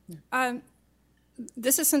ahead.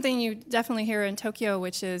 This is something you definitely hear in Tokyo,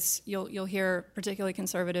 which is you'll hear particularly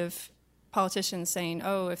conservative politicians saying,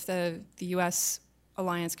 oh, if the U.S.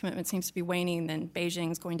 alliance commitment seems to be waning, then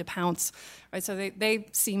Beijing's going to pounce. Right? So they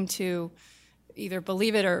seem to either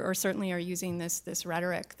believe it or certainly are using this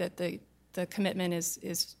rhetoric that the commitment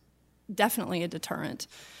is definitely a deterrent.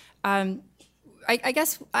 I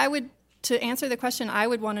guess to answer the question, I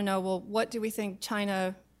would want to know, well, what do we think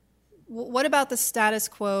China, what about the status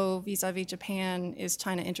quo vis-a-vis Japan is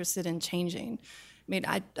China interested in changing? I mean,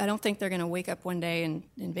 I don't think they're going to wake up one day and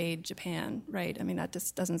invade Japan, right? I mean, that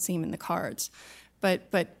just doesn't seem in the cards.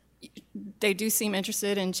 But they do seem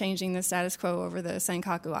interested in changing the status quo over the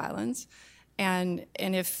Senkaku Islands. And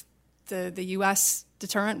if the U.S.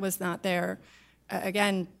 deterrent was not there,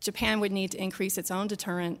 again, Japan would need to increase its own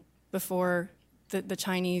deterrent before the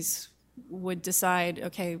Chinese would decide,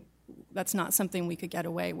 okay, that's not something we could get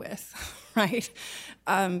away with, right?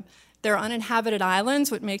 They're uninhabited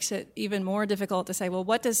islands, which makes it even more difficult to say, well,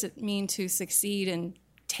 what does it mean to succeed in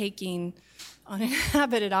taking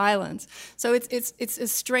uninhabited islands? So it's a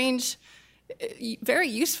strange, very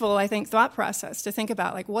useful, I think, thought process to think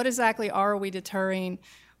about, like, what exactly are we deterring?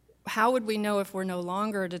 How would we know if we're no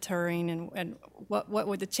longer deterring, and what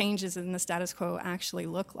would the changes in the status quo actually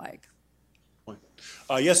look like?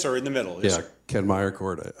 Yes, sir, in the middle. Yes, yeah, sir. Ken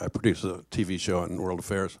Meyercourt. I produce a TV show on World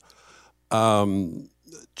Affairs.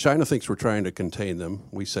 China thinks we're trying to contain them.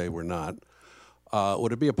 We say we're not.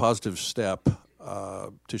 Would it be a positive step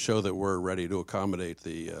to show that we're ready to accommodate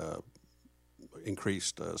the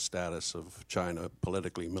increased status of China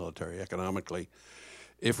politically, military, economically,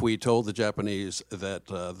 if we told the Japanese that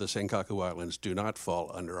the Senkaku Islands do not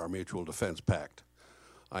fall under our Mutual Defense Pact.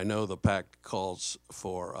 I know the pact calls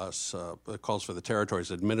for the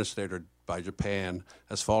territories administered by Japan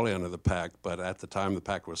as falling under the pact, but at the time the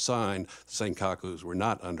pact was signed, the Senkakus were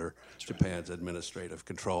not under Japan's administrative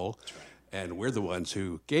control. And we're the ones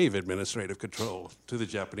who gave administrative control to the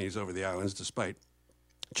Japanese over the islands, despite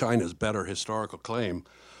China's better historical claim.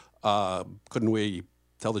 Couldn't we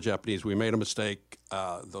tell the Japanese we made a mistake?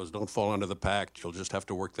 Those don't fall under the pact. You'll just have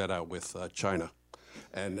to work that out with China.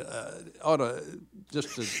 And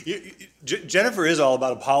Jennifer is all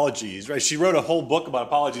about apologies, right? She wrote a whole book about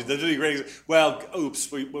apologies. That's really great. Well,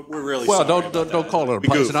 oops, we're really sorry. Well, don't call it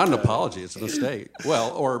it's not an apology. It's a mistake.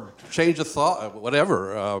 Well, or change of thought,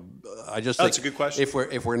 whatever. I just think that's a good question.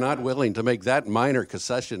 If we're not willing to make that minor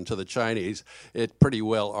concession to the Chinese, it pretty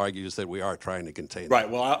well argues that we are trying to contain them. Right.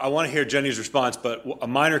 Well, I want to hear Jenny's response, but a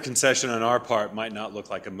minor concession on our part might not look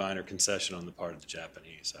like a minor concession on the part of the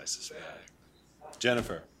Japanese, I suspect.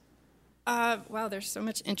 Jennifer. Wow, there's so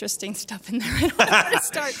much interesting stuff in there. I don't know where to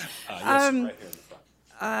start. Yes, right here in the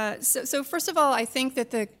front. So first of all, I think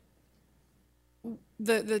that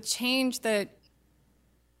the change that,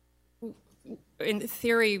 in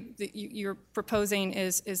theory, that you're proposing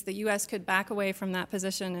is the U.S. could back away from that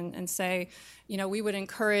position and say, we would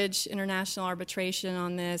encourage international arbitration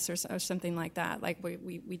on this or something like that. Like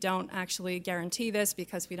we don't actually guarantee this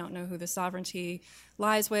because we don't know who the sovereignty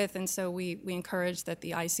lies with, and so we encourage that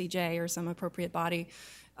the ICJ or some appropriate body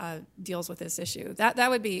deals with this issue. That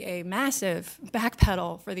would be a massive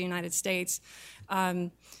backpedal for the United States.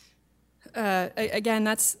 Again,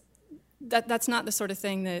 that's not the sort of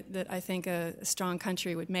thing that I think a strong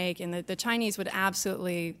country would make, and the Chinese would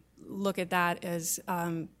absolutely look at that as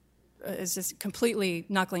just completely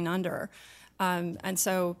knuckling under, and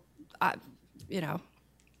so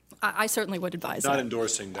I certainly would advise. Not that.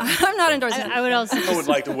 Endorsing that. I'm not endorsing. I would also. I would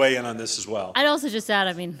like to weigh in on this as well. I'd also just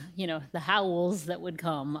add, the howls that would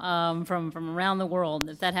come from around the world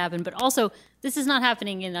if that happened. But also, this is not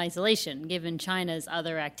happening in isolation, given China's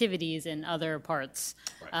other activities in other parts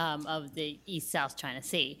of the East-South China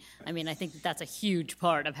Sea. I think that's a huge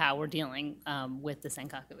part of how we're dealing with the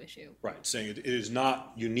Senkaku issue. Right, saying it is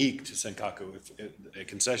not unique to Senkaku. If a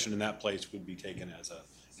concession in that place would be taken as an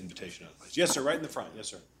invitation to other place. Yes, sir, right in the front. Yes,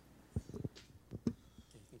 sir.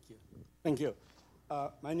 Thank you.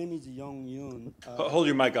 My name is Young Yoon. Hold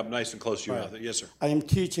your mic up nice and close to your mouth. Yes, sir. I am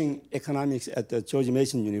teaching economics at the George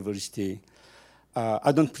Mason University.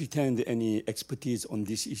 I don't pretend any expertise on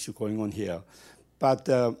this issue going on here, but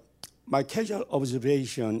my casual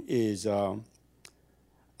observation is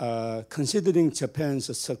considering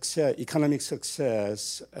Japan's success, economic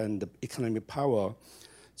success and economic power,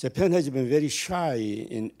 Japan has been very shy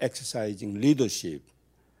in exercising leadership.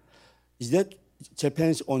 Is that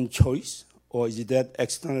Japan's own choice, or is it that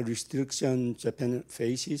external restriction Japan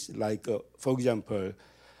faces, like, for example,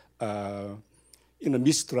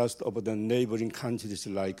 mistrust of the neighboring countries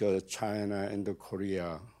like China and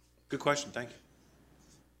Korea? Good question. Thank you.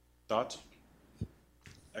 Thoughts?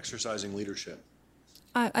 Exercising leadership.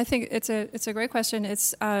 I think it's a great question.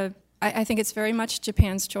 I think it's very much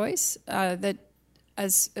Japan's choice. That,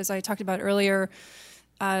 as I talked about earlier,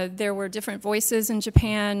 there were different voices in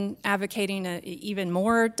Japan advocating an even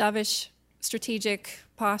more dovish strategic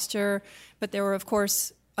posture, but there were, of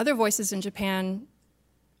course, other voices in Japan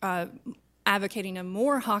advocating a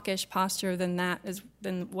more hawkish posture than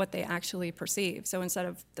what they actually perceive. So instead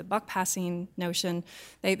of the buck-passing notion,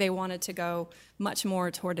 they wanted to go much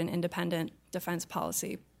more toward an independent defense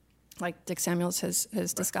policy, like Dick Samuels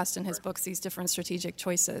has discussed in his books, these different strategic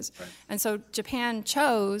choices. Right. And so Japan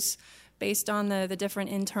chose, based on the different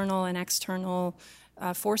internal and external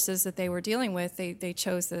forces that they were dealing with, they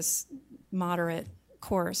chose this moderate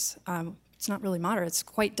course. It's not really moderate, it's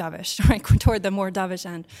quite dovish, right, toward the more dovish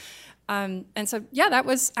end. And so, yeah, that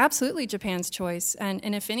was absolutely Japan's choice.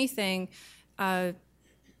 And if anything, so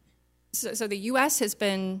the U.S. has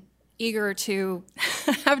been eager to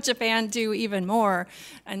have Japan do even more.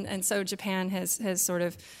 And so Japan has sort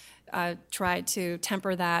of tried to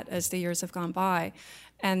temper that as the years have gone by.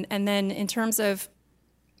 And then in terms of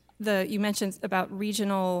you mentioned about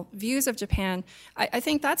regional views of Japan, I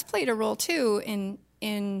think that's played a role too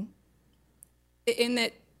in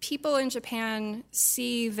that people in Japan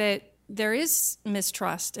see that there is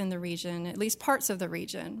mistrust in the region, at least parts of the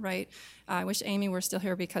region, right? I wish Amy were still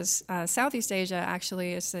here because Southeast Asia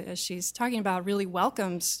actually, as she's talking about, really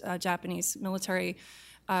welcomes Japanese military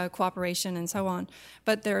cooperation and so on.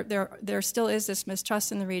 But there still is this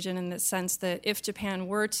mistrust in the region in the sense that if Japan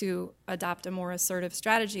were to adopt a more assertive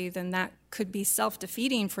strategy, then that could be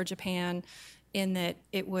self-defeating for Japan in that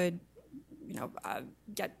it would,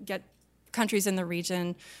 get countries in the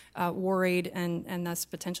region worried and thus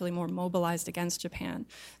potentially more mobilized against Japan.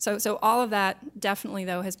 So all of that definitely,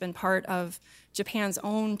 though, has been part of Japan's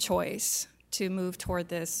own choice to move toward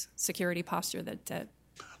this security posture that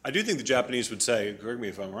I do think the Japanese would say, correct me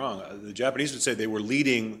if I'm wrong, the Japanese would say they were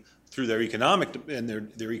leading through their economic and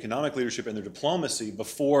their economic leadership and their diplomacy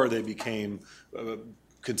before they became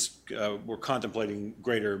were contemplating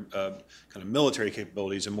greater kind of military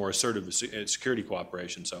capabilities and more assertive security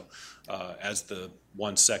cooperation. So as the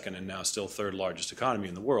second and now still third largest economy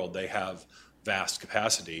in the world, they have vast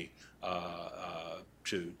capacity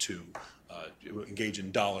to engage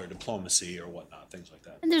in dollar diplomacy or whatnot, things like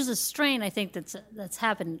that. And there's a strain, I think, that's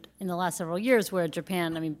happened in the last several years where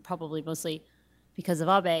Japan, I mean, probably mostly because of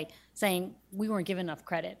Abe, saying we weren't given enough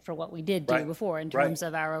credit for what we did do before in terms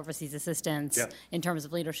of our overseas assistance, in terms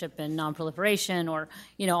of leadership and non-proliferation, or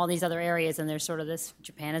all these other areas. And there's sort of this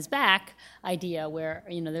Japan is back idea where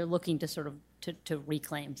they're looking to sort of to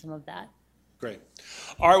reclaim some of that. Great.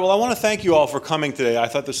 All right, well, I want to thank you all for coming today. I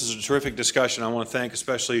thought this was a terrific discussion. I want to thank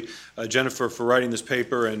especially Jennifer for writing this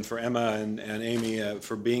paper and for Emma and Amy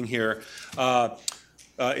for being here.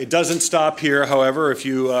 It doesn't stop here, however. If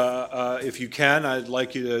you can, I'd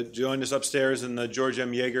like you to join us upstairs in the George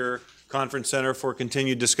M. Yeager Conference Center for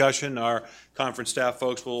continued discussion. Our conference staff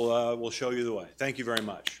folks will show you the way. Thank you very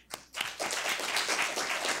much.